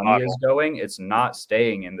where the money is going, it's not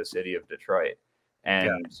staying in the city of Detroit.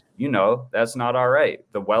 And, that's not all right.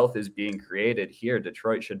 The wealth is being created here.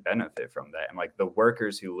 Detroit should benefit from that. And like the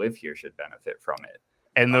workers who live here should benefit from it.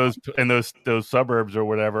 And those suburbs or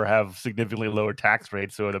whatever have significantly lower tax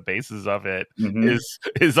rates. So the basis of it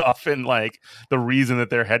is often like the reason that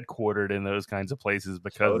they're headquartered in those kinds of places,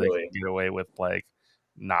 because they can get away with like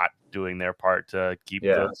not doing their part to keep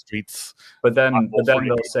the streets. But then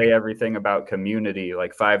they'll say everything about community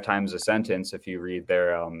like 5 times a sentence. If you read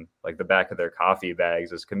their like the back of their coffee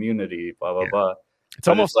bags is community, blah blah blah. It's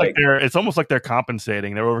almost like they're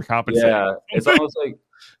compensating. They're overcompensating. Yeah, it's almost like,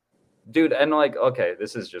 dude, and like, okay,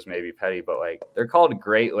 this is just maybe petty, but like they're called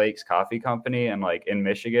Great Lakes Coffee Company, and like in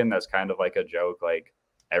Michigan, that's kind of like a joke. Like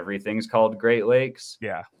everything's called Great Lakes.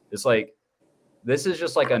 Yeah, it's like, this is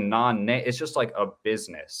just like a non-name. It's just like a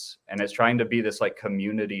business, and it's trying to be this like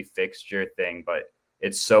community fixture thing, but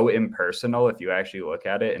it's so impersonal if you actually look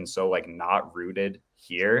at it, and so like not rooted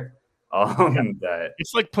here. That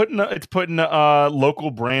it's like putting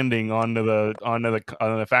local branding onto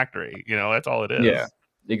the factory. That's all it is. Yeah,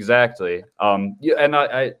 exactly. And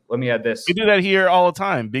I let me add this. We do that here all the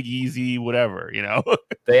time. Big Easy, whatever.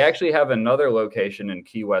 They actually have another location in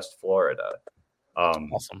Key West, Florida.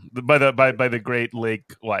 Awesome. By the Great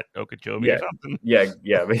Lake, what, Okeechobee or something? Yeah.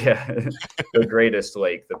 The greatest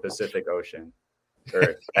lake, the Pacific Ocean.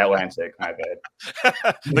 Or Atlantic, my bad.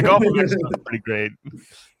 The Gulf of Mexico is pretty great.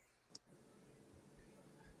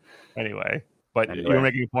 Anyway, you were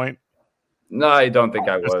making a point? No, I don't think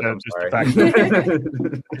I was. I'm sorry.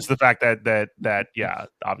 Just the fact that yeah,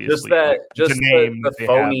 obviously. Just the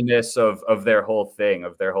phoniness of their whole thing,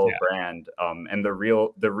 of their whole brand, and the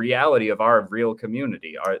reality of our real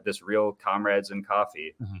community, this real Comrades in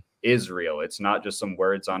Coffee is real. It's not just some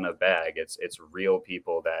words on a bag. It's real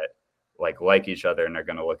people that like each other and are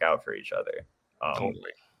going to look out for each other.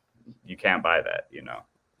 Totally. You can't buy that,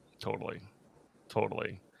 Totally.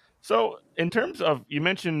 So in terms of, you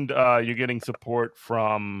mentioned you're getting support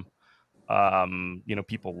from,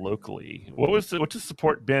 people locally. What's the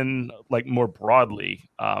support been like more broadly?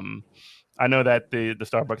 I know that the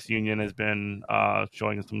Starbucks union has been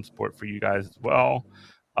showing some support for you guys as well.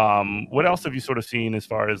 What else have you sort of seen as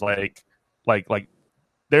far as like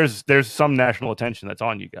there's some national attention that's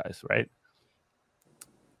on you guys, right?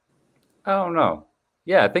 I don't know.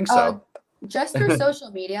 Yeah, I think so. Just through social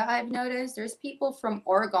media, I've noticed there's people from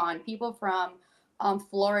Oregon, people from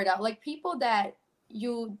Florida, like people that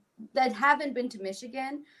haven't been to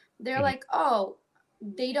Michigan. They're like, oh,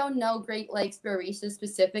 they don't know Great Lakes baristas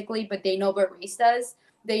specifically, but they know baristas.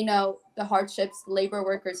 They know the hardships labor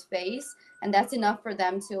workers face, and that's enough for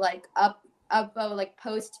them to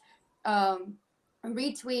post,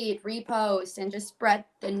 retweet, repost, and just spread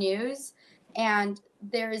the news. And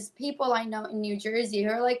there's people I know in New Jersey who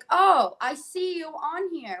are like, oh, I see you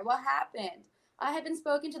on here. What happened? I haven't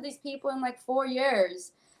spoken to these people in 4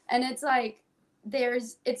 years. And it's like,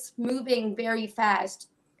 it's moving very fast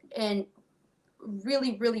in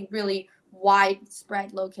really, really, really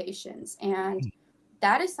widespread locations. And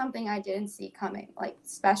that is something I didn't see coming.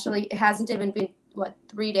 Especially, it hasn't even been,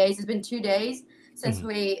 3 days? It's been 2 days since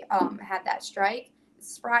we had that strike.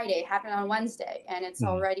 It's Friday, happened on Wednesday, and it's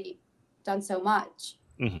already done so much.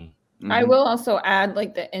 I will also add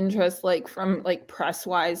the interest from press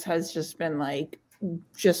wise has just been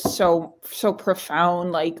just so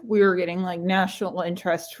profound. We were getting national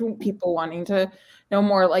interest from people wanting to know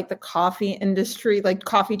more the coffee industry,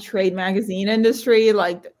 coffee trade magazine industry.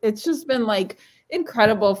 It's just been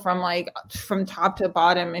incredible from top to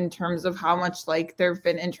bottom in terms of how much there've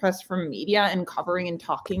been interest from media and covering and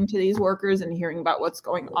talking to these workers and hearing about what's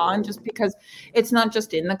going on, just because it's not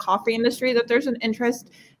just in the coffee industry that there's an interest.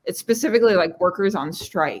 It's specifically workers on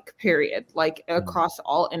strike, period, across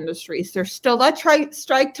all industries. There's still that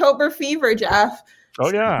Striketober fever, Jeff.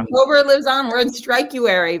 Oh yeah, October lives on. We're in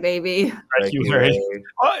Strikeuary, baby. Strikeuary.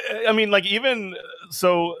 I mean, even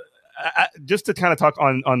so. Just to kind of talk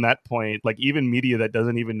on that point, even media that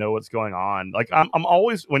doesn't even know what's going on, I'm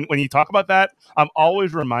always when you talk about that, I'm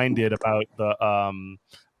always reminded about the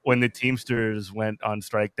when the Teamsters went on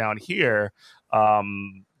strike down here,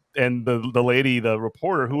 and the lady, the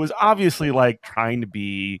reporter, who was obviously trying to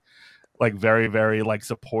be very, very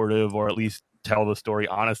supportive, or at least tell the story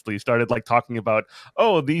honestly, started talking about,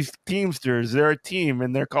 oh, these Teamsters, they're a team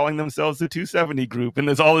and they're calling themselves the 270 group, and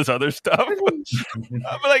there's all this other stuff. But it's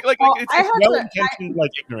well-intentioned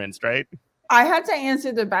ignorance, right? I had to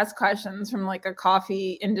answer the best questions from a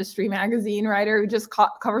coffee industry magazine writer who just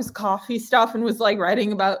covers coffee stuff and was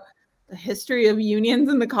writing about the history of unions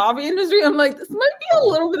in the coffee industry. I'm this might be a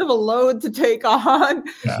little bit of a load to take on.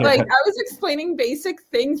 Yeah. I was explaining basic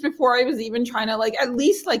things before I was even trying to at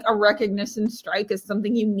least a recognition strike is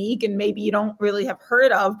something unique and maybe you don't really have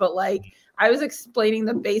heard of, but I was explaining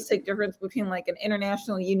the basic difference between an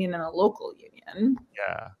international union and a local union.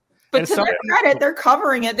 Yeah. But to their credit, they're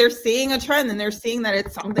covering it. They're seeing a trend and they're seing that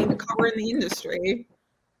it's something to cover in the industry.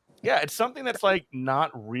 Yeah, it's something that's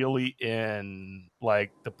not really in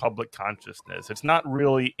the public consciousness. It's not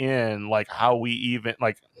really in how we even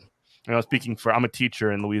speaking for, I'm a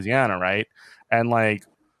teacher in Louisiana, right? And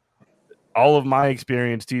all of my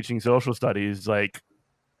experience teaching social studies,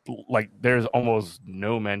 there's almost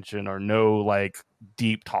no mention or no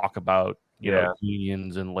deep talk about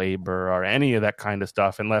unions and labor or any of that kind of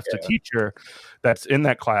stuff, unless the teacher that's in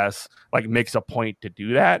that class makes a point to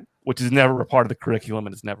do that, which is never a part of the curriculum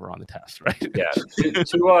and it's never on the test, right? Yeah.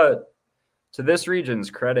 To this region's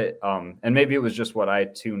credit, and maybe it was just what I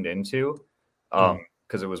tuned into,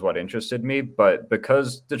 because it was what interested me, but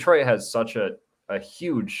because Detroit has such a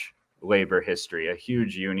huge labor history, a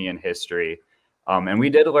huge union history, and we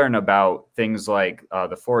did learn about things like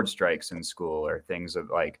the Ford strikes in school, or things of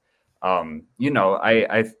even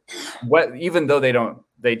though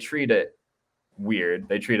they treat it weird.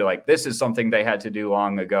 They treat it like this is something they had to do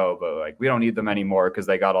long ago, but like we don't need them anymore because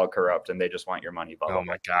they got all corrupt and they just want your money. Blah, blah, Oh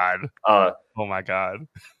my God. oh my God.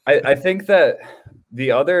 I think that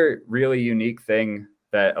the other really unique thing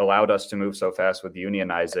that allowed us to move so fast with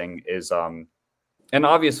unionizing is, and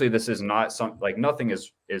obviously this is not nothing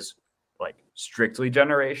is like strictly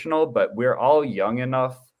generational, but we're all young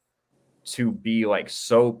enough to be like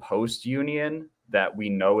so post-union that we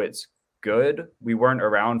know it's good. We weren't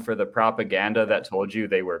around for the propaganda that told you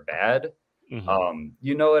they were bad. Mm-hmm.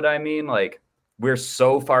 You know what I mean? Like we're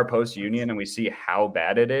so far post-union and we see how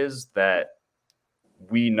bad it is that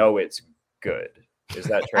we know it's good. Is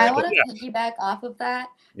that true? I want to piggyback off of that.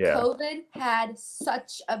 Yeah. COVID had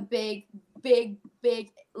such a big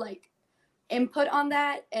like input on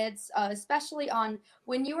that. It's especially on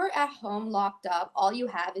when you are at home locked up, all you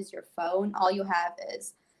have is your phone, all you have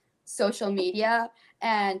is social media,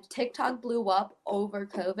 and TikTok blew up over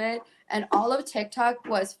COVID, and all of TikTok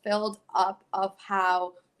was filled up of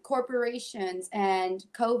how corporations and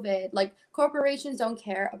COVID, like corporations don't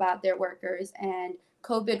care about their workers, and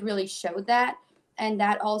COVID really showed that, and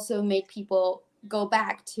that also made people go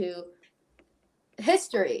back to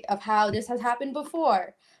history of how this has happened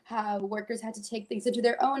before, how workers had to take things into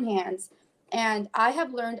their own hands. And I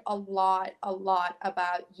have learned a lot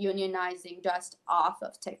about unionizing just off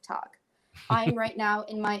of TikTok. I'm right now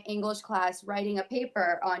in my English class writing a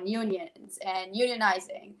paper on unions and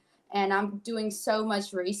unionizing, and I'm doing so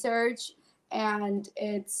much research, and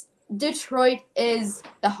Detroit is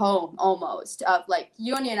the home almost of like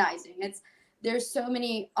unionizing. There's so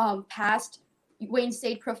many past Wayne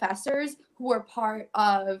State professors who were part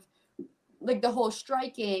of like the whole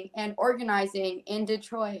striking and organizing in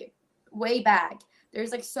Detroit way back.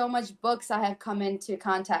 There's like so much books I have come into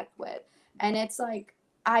contact with, and it's like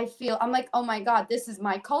I'm like, oh my God, this is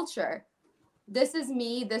my culture. This is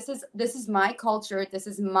me. This is my culture. This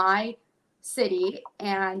is my city.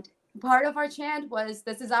 And part of our chant was,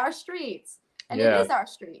 this is our streets. And it is our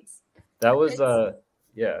streets. That was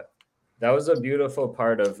that was a beautiful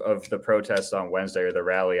part of the protest on Wednesday, or the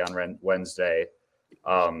rally on Wednesday.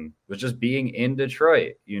 Was just being in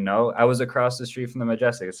Detroit. You know, I was across the street from the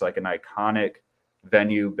Majestic. It's like an iconic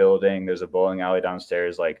venue building. There's a bowling alley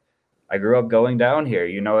downstairs. Like, I grew up going down here.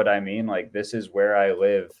 You know what I mean? Like, this is where I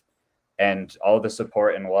live, and all the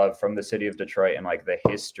support and love from the city of Detroit, and like the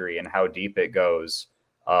history and how deep it goes.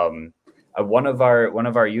 One of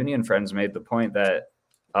our union friends made the point that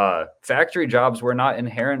factory jobs were not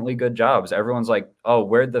inherently good jobs. Everyone's like, oh,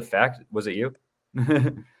 where'd the was it you?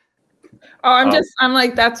 Oh, I'm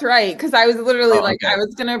like, that's right. Cause I was literally I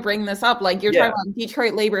was going to bring this up. Like you're talking about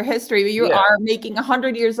Detroit labor history, but you are making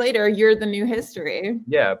 100 years later, you're the new history.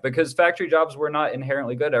 Yeah. Because factory jobs were not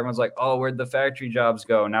inherently good. Everyone's like, oh, where'd the factory jobs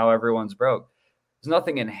go? Now everyone's broke. There's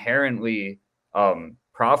nothing inherently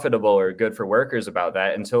profitable or good for workers about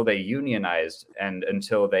that until they unionized and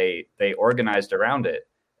until they organized around it.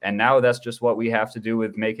 And now that's just what we have to do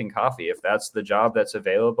with making coffee. If that's the job that's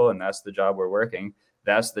available and that's the job we're working,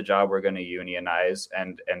 that's the job we're going to unionize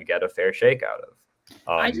and get a fair shake out of.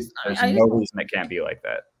 There's no reason it can't be like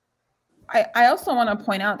that. I also want to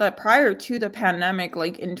point out that prior to the pandemic,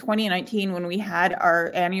 like in 2019, when we had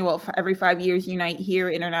our annual every 5 years Unite Here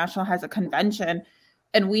International has a convention,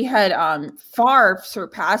 and we had far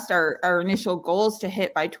surpassed our initial goals to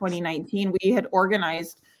hit by 2019. We had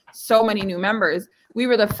organized so many new members. We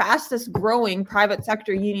were the fastest growing private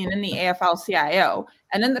sector union in the AFL-CIO.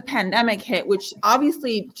 And then the pandemic hit, which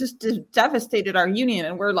obviously just devastated our union.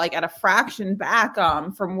 And we're like at a fraction back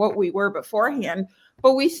from what we were beforehand.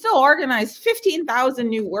 But we still organized 15,000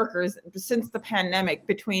 new workers since the pandemic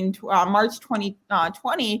between March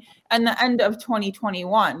 2020 and the end of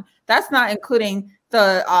 2021. That's not including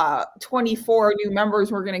the 24 new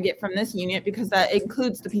members we're going to get from this union, because that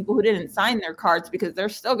includes the people who didn't sign their cards, because they're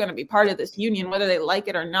still going to be part of this union, whether they like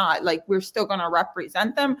it or not. Like, we're still going to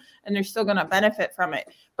represent them and they're still going to benefit from it.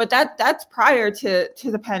 But that's prior to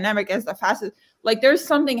the pandemic as the fastest. Like, there's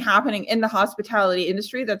something happening in the hospitality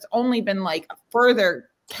industry that's only been like further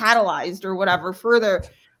catalyzed or whatever, furthered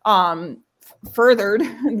from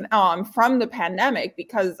the pandemic,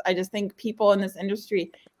 because I just think people in this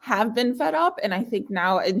industry have been fed up. And I think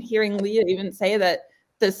now, and hearing Leah even say that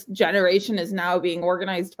this generation is now being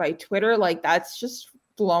organized by Twitter, like, that's just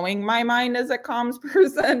blowing my mind as a comms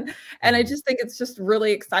person. And I just think it's just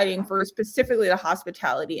really exciting for specifically the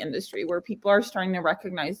hospitality industry, where people are starting to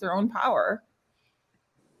recognize their own power.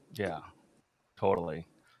 Yeah, totally.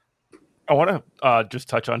 I want to just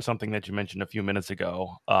touch on something that you mentioned a few minutes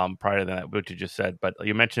ago, prior to that, what you just said. But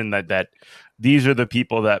you mentioned that these are the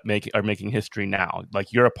people that are making history now.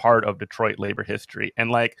 Like, you're a part of Detroit labor history.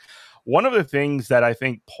 And like, one of the things that I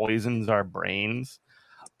think poisons our brains,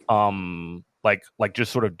 like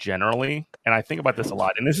just sort of generally, and I think about this a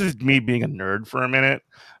lot, and this is me being a nerd for a minute,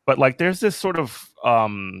 but like there's this sort of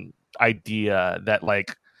idea that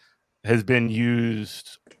like has been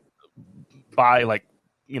used by like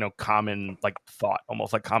common like thought,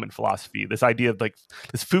 almost like common philosophy, this idea of like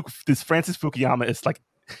this Francis Fukuyama is like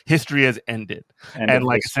history has ended, and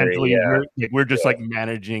like history, essentially we're just like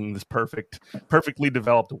managing this perfectly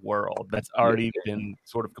developed world that's already been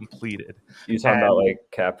sort of completed. You talking about like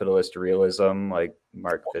capitalist realism, like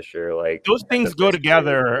Mark Fisher, like those things go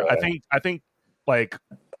together. I think like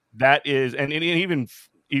that is, and even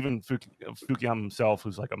Fukuyama himself,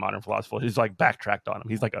 who's like a modern philosopher, he's like backtracked on him.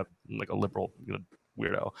 He's like a liberal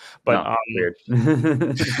weirdo, but weird.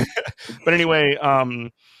 But anyway,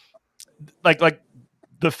 like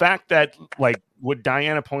the fact that like what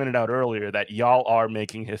Diana pointed out earlier, that y'all are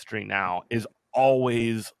making history now, is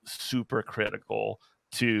always super critical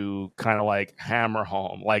to kind of like hammer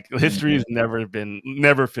home like history has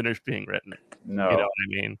never finished being written. No, you know what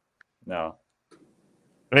I mean? No.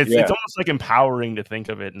 It's almost like empowering to think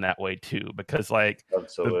of it in that way too, because like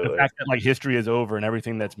the fact that like history is over and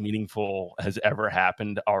everything that's meaningful has ever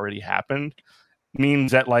happened already happened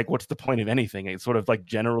means that like what's the point of anything? It sort of like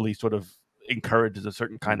generally sort of encourages a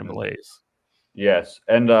certain kind of malaise. Yes,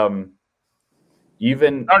 and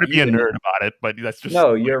even hard to be a nerd about it, but that's just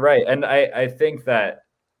you're right, and I think that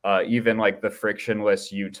even like the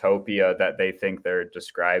frictionless utopia that they think they're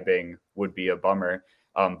describing would be a bummer.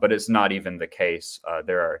 But it's not even the case.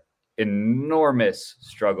 There are enormous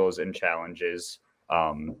struggles and challenges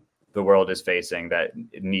the world is facing that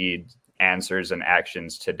need answers and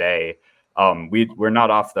actions today. We're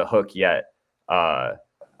not off the hook yet.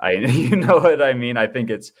 You know what I mean? I think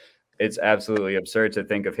it's absolutely absurd to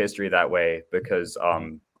think of history that way because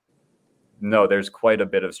no, there's quite a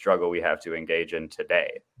bit of struggle we have to engage in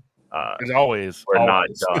today. As always, we're not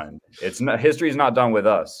done. History's not done with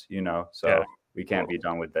us, so. Yeah. We can't be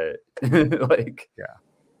done with it. I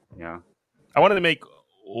wanted to make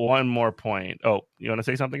one more point. Oh, you want to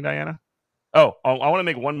say something, Diana? I want to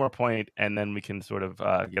make one more point, and then we can sort of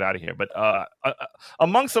get out of here. But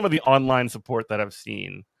among some of the online support that I've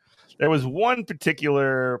seen, there was one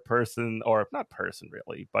particular person, or not person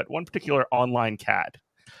really, but one particular online cat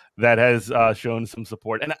that has shown some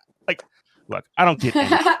support. And like, look, I don't get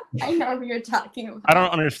anything. I know who you're talking about. I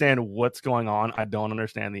don't understand what's going on. I don't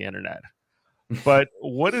understand the internet. But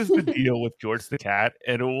what is the deal with George the cat,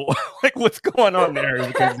 and like what's going on there?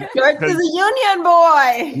 George is a union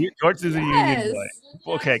boy. George is a union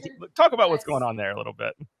boy. Okay, talk about what's going on there a little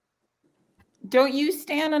bit. Don't you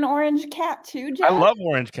stand an orange cat too, Jeff? I love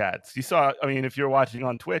orange cats. You saw, I mean, if you're watching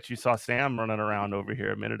on Twitch, you saw Sam running around over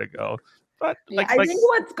here a minute ago. But I think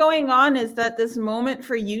what's going on is that this moment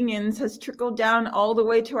for unions has trickled down all the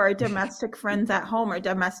way to our domestic friends at home, or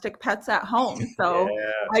domestic pets at home. So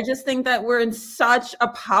I just think that we're in such a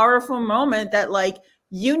powerful moment that like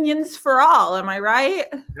unions for all. Am I right?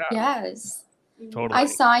 Yeah. Yes. Totally. I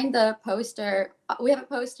signed the poster. We have a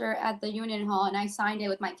poster at the union hall, and I signed it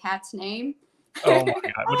with my cat's name. Oh my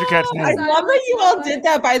God. What's your cat's name? I love that you all did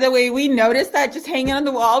that, by the way. We noticed that just hanging on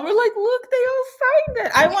the wall. We're like, look, they all signed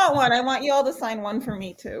it. I want one. I want you all to sign one for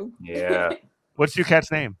me too. Yeah. What's your cat's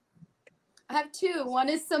name? I have two. One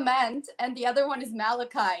is Cement, and the other one is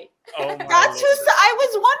Malachite. Oh my That's who. I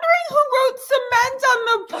was wondering who wrote Cement on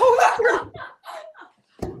the poster.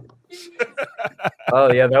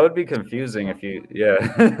 Oh yeah, that would be confusing if you. Yeah.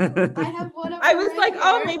 I have one. I was like,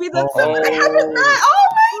 oh, maybe that's someone I haven't met. Oh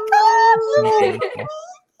my God!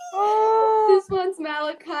 This one's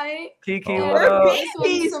Malachite. Kiki, they're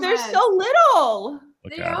babies. They're so little.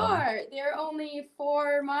 They are. They're only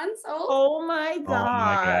 4 months old. Oh my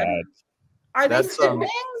God! Are they siblings?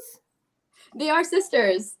 They are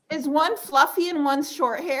sisters. Is one fluffy and one's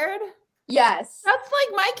short-haired? Yes. That's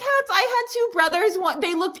like my cats. I had two brothers.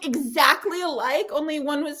 They looked exactly alike, only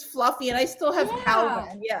one was fluffy, and I still have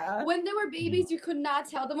Calvin. Yeah. When they were babies, you could not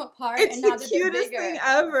tell them apart. It's and now the cutest thing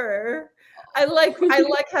ever. I like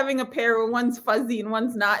having a pair where one's fuzzy and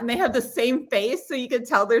one's not, and they have the same face, so you could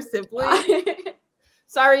tell they're siblings.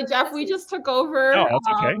 Sorry, Jeff. We just took over. No, that's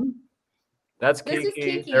okay. That's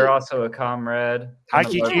Kiki. They're also a comrade. Hi,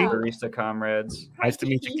 Kiki. Barista comrades. Nice to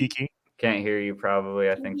meet you, Kiki. Can't hear you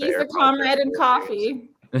probably. I think he's a comrade in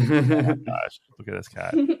coffee. Oh my gosh, look at this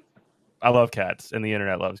cat. I love cats, and the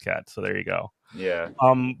internet loves cats. So there you go. Yeah.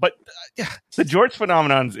 But the George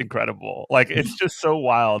phenomenon is incredible. Like, it's just so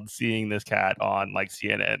wild seeing this cat on like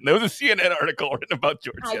CNN. There was a CNN article written about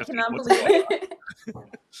George. I cannot believe it.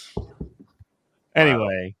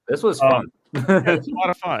 Anyway, this was fun. Yeah, it's a lot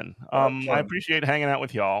of fun. I appreciate hanging out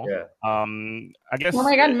with y'all. Yeah. I guess. Oh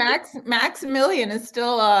my God, Maximilian is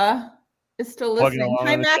still listening.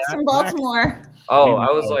 Hi, Max from Baltimore. Oh,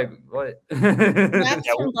 I was like, what? Max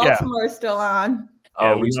from Baltimore is still on.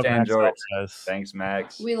 Oh, we stand Jorts. Thanks,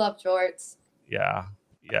 Max. We love Jorts. Yeah.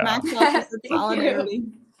 Max loves solidarity.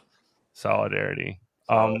 Solidarity.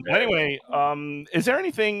 Anyway, is there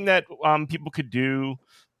anything that people could do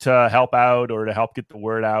to help out or to help get the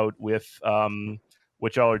word out with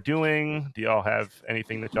what y'all are doing? Do y'all have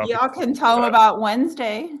anything that y'all can tell them about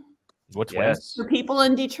Wednesday? What's Wednesday? For people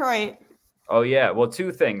in Detroit. Oh yeah, well,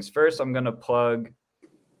 two things. First, I'm gonna plug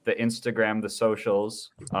the Instagram, the socials.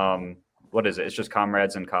 What is it? It's just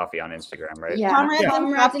Comrades and Coffee on Instagram, right? Yeah, Comrades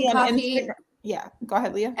and Coffee on on Instagram. Yeah, go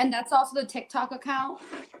ahead, Leah. And that's also the TikTok account.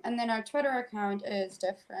 And then our Twitter account is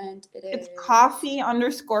different. It's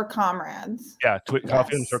coffee_comrades. Yeah,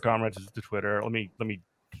 coffee_comrades is the Twitter. I'm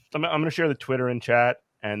gonna share the Twitter in chat,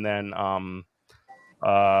 and then I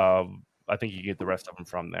think you get the rest of them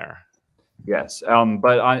from there. Yes.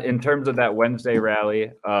 But in terms of that Wednesday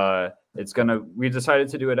rally, we decided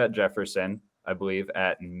to do it at Jefferson, I believe,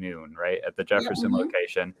 at noon, right? At the Jefferson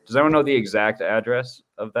location. Does anyone know the exact address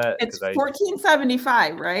of that? It's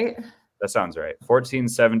 1475, right? That sounds right.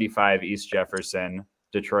 1475 East Jefferson,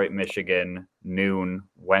 Detroit, Michigan, noon,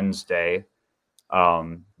 Wednesday.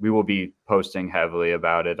 We will be posting heavily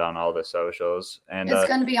about it on all the socials. And it's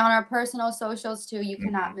going to be on our personal socials too. You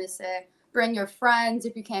cannot miss it. Bring your friends.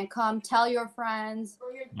 If you can't come, tell your friends.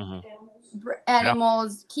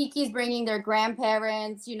 Animals. Kiki's bringing their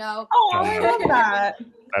grandparents, Oh, I love that.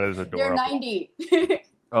 That is adorable. They're 90.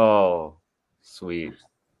 Oh, sweet.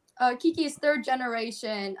 Kiki's third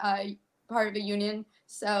generation part of a union.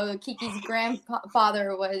 So Kiki's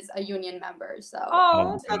grandfather was a union member. So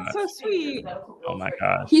that's so sweet. Oh my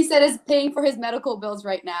gosh. He said is paying for his medical bills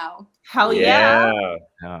right now. Hell yeah.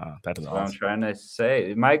 Yeah, that is what awesome. I'm trying to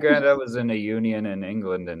say. My granddad was in a union in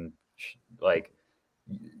England, and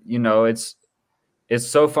it's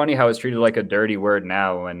so funny how it's treated like a dirty word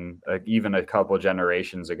now, and even a couple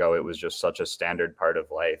generations ago, it was just such a standard part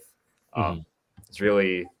of life. It's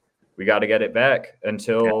really, we got to get it back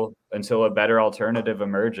until a better alternative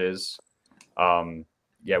emerges.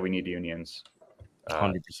 We need unions.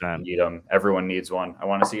 100%. Need them. Everyone needs one. I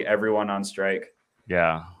want to see everyone on strike.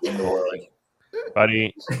 Yeah. In the world.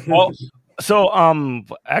 Buddy. Well, so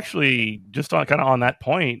actually, just on that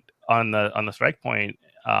point, on the strike point,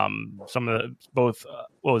 some of the both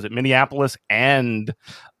Minneapolis and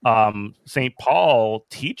St. Paul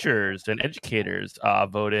teachers and educators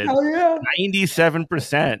voted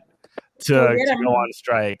 97% to go on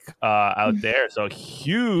strike out there. So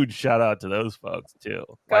huge shout out to those folks too.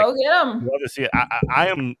 Go get them. Love to see it. I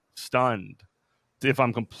am stunned, if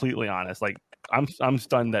I'm completely honest. Like I'm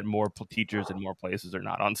stunned that more teachers in more places are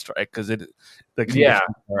not on strike, because the conditions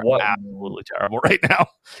are absolutely terrible right now.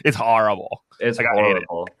 It's horrible. It's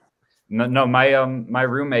horrible. No, my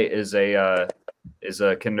roommate is a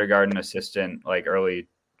kindergarten assistant, like early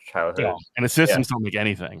childhood. Yeah. And assistants don't make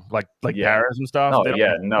anything like paras and stuff.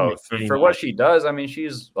 For what she does, I mean,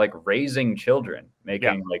 she's like raising children,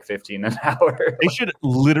 making like $15 an hour. They should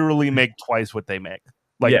literally make twice what they make.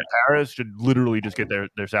 Paras should literally just get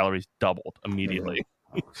their salaries doubled immediately.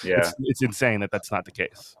 Yeah. It's insane that's not the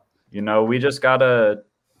case. We just gotta,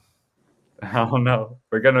 I don't know.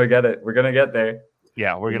 We're gonna get it. We're gonna get there.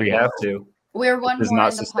 Yeah, we have to. We're one more. It's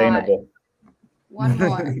not sustainable. One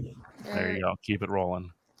more. There you go. Keep it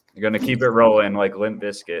rolling. You're gonna keep it rolling like Limp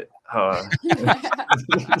Bizkit.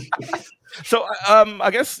 So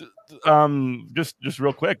I guess just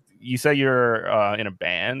real quick, you say you're in a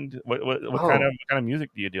band. What kind of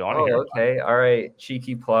music do you do? Okay, all right,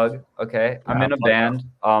 cheeky plug. Okay, I'm in a band.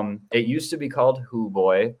 It used to be called Who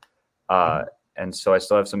Boy, and so I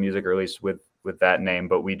still have some music released with that name,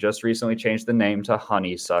 but we just recently changed the name to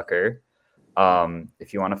Honeysucker.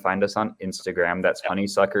 If you want to find us on Instagram, that's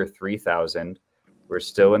Honeysucker 3000. We're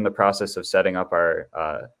still in the process of setting up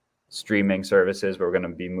our streaming services. We're going to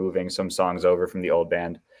be moving some songs over from the old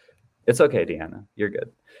band. It's okay, Deanna. You're good.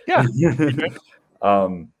 Yeah.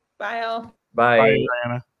 Bye, all. Bye,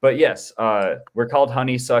 Diana. But yes, we're called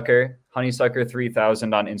Honeysucker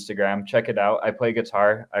 3000 on Instagram. Check it out. I play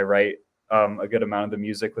guitar. I write a good amount of the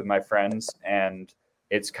music with my friends, and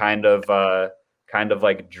it's kind of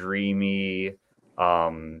like dreamy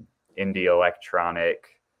indie electronic.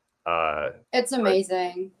 It's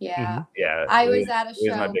amazing. Yeah. Yeah. I was at a show. He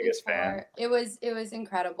was my biggest fan. It was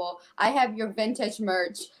incredible. I have your vintage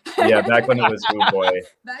merch. Yeah, back when it was Who Boy.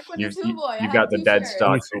 Back when it was Who Boy. You got the dead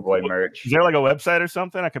stock Who Boy merch. Is there like a website or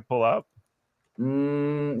something I could pull up?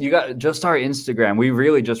 You got just our Instagram. We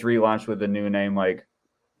really just relaunched with a new name like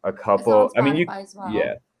a couple. It's on I mean, Spotify as well.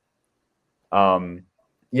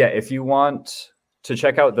 Yeah. If you want to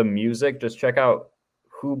check out the music, just check out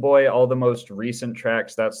Who Boy, all the most recent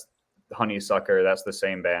tracks. That's Honeysucker. That's the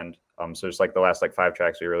same band. So it's like the last like 5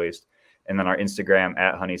 tracks we released. And then our Instagram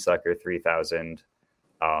at Honeysucker3000.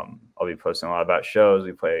 I'll be posting a lot about shows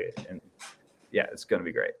we play, and yeah, it's gonna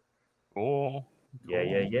be great. Cool. Yeah.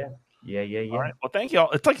 All right. Well, thank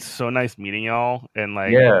y'all. It's like so nice meeting y'all, and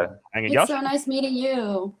like It's y'all so nice meeting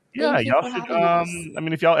you. Yeah, Thank you y'all for should. having us. I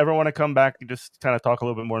mean, if y'all ever want to come back and just kind of talk a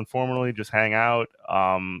little bit more informally, just hang out.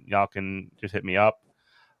 Y'all can just hit me up.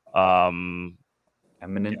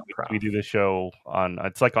 Eminent we do this show on.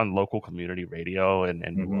 It's like on local community radio in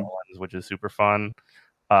New Orleans, which is super fun.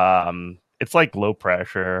 It's like low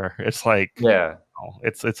pressure. It's like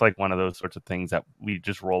it's like one of those sorts of things that we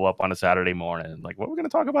just roll up on a Saturday morning. Like, what we're going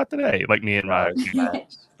to talk about today? Like me and my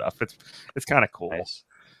stuff. It's kind of cool. Nice.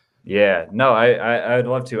 Yeah, no, I'd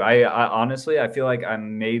love to. I honestly, I feel like I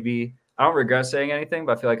don't regret saying anything,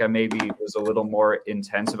 but I feel like I maybe was a little more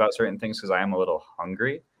intense about certain things because I am a little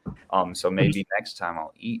hungry. So maybe next time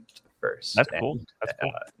I'll eat first. That's cool. That's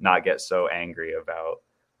cool. Not get so angry about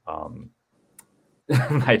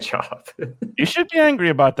my job. You should be angry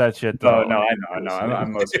about that shit, though. No, I know.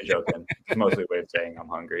 I'm mostly joking. It's mostly a way of saying I'm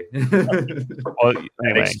hungry. Well, anyway.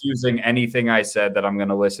 And excusing anything I said that I'm going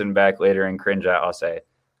to listen back later and cringe at, I'll say,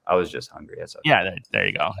 I was just hungry. Okay. Yeah, there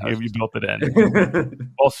you go. You built it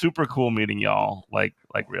in. Well, super cool meeting y'all. Like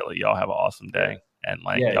really, y'all have an awesome day, and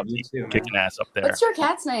like y'all keep kicking ass up there. What's your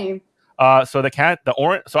cat's name? So the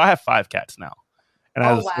orange. So I have 5 cats now, and I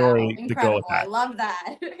have a story to go with that. I love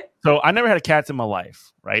that. So I never had cats in my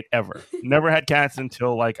life, right? Ever. Never had cats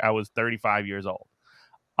until like I was 35 years old.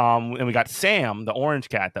 And we got Sam, the orange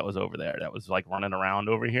cat that was over there, that was like running around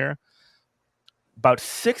over here. About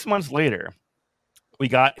 6 months later, we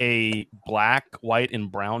got a black, white,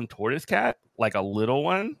 and brown tortoise cat, like a little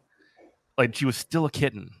one. Like she was still a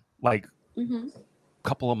kitten, like a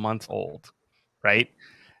couple of months old, right?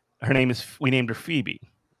 We named her Phoebe.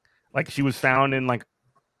 Like she was found in like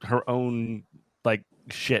her own like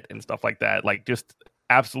shit and stuff like that. Like just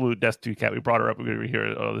absolute destitute cat. We brought her up. We're going to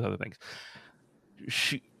hear all these other things.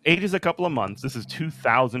 She ages a couple of months. This is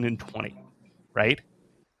 2020, right?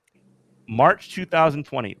 March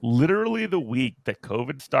 2020, literally the week that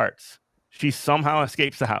COVID starts, she somehow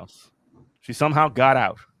escapes the house. She somehow got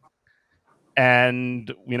out.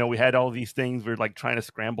 And, we had all these things. We were like trying to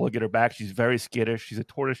scramble to get her back. She's very skittish. She's a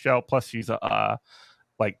tortoiseshell. Plus she's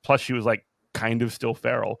plus she was like kind of still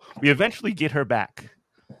feral. We eventually get her back.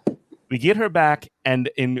 And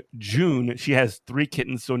in June, she has 3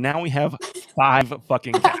 kittens. So now we have 5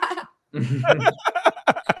 fucking cats.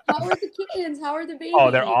 How are the kittens? How are the babies?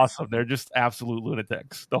 Oh, they're awesome. They're just absolute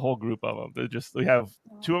lunatics. The whole group of them. We have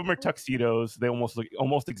 2 of them are tuxedos. They almost look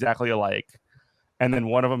almost exactly alike. And then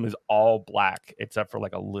one of them is all black, except for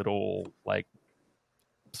like a little like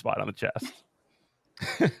spot on the chest.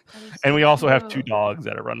 And we also have 2 dogs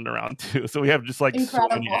that are running around too. So we have just like so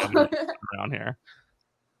many animals around here.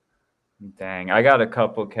 Dang, I got a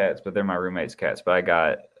couple cats, but they're my roommate's cats. But I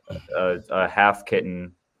got a half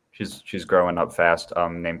kitten. She's growing up fast.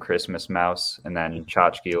 Named Christmas Mouse, and then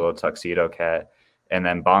Tchotchke, a little tuxedo cat, and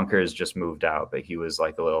then Bonkers just moved out, but he was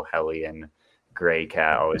like a little hellion gray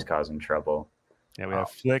cat, always causing trouble. Yeah, we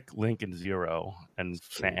have Flick, Link, and Zero, and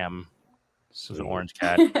Sam. This is an orange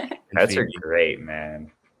cat. Cats are great,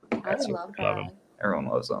 man. I love that. Everyone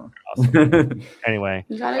loves them. Awesome. Anyway,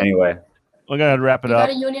 we're gonna wrap it up.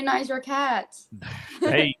 You gotta unionize your cats.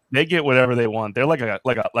 They get whatever they want. They're like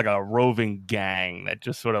a roving gang that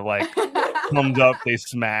just sort of like comes up, they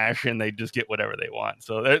smash, and they just get whatever they want.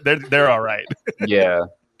 So they're all right. Yeah.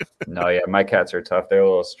 No, yeah, my cats are tough. They're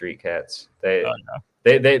little street cats. They're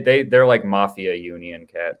like mafia union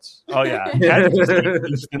cats. Oh yeah, cats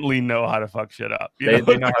instantly know how to fuck shit up. They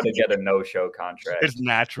know how to get a no-show contract. It's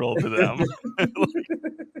natural to them.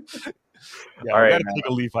 Yeah, all right, gotta take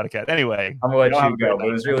a leaf out of cat. Anyway, I'm gonna let you go. But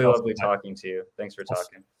it was really lovely talking to you. Thanks for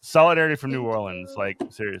talking. Solidarity from New Orleans, like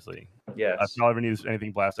seriously. Yes. If y'all ever need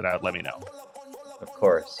anything blasted out, let me know. Of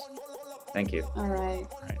course. Thank you. All right.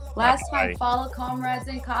 Last time, follow Comrades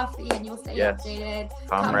in Coffee, and you'll stay updated.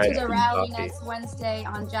 Comrades Come to the rally Coffee. next Wednesday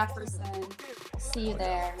on Jefferson. See you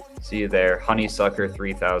there.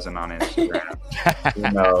 Honeysucker3000 on Instagram.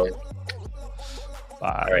 You know.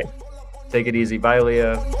 Bye. All right. Take it easy. Bye,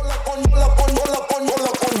 Leah.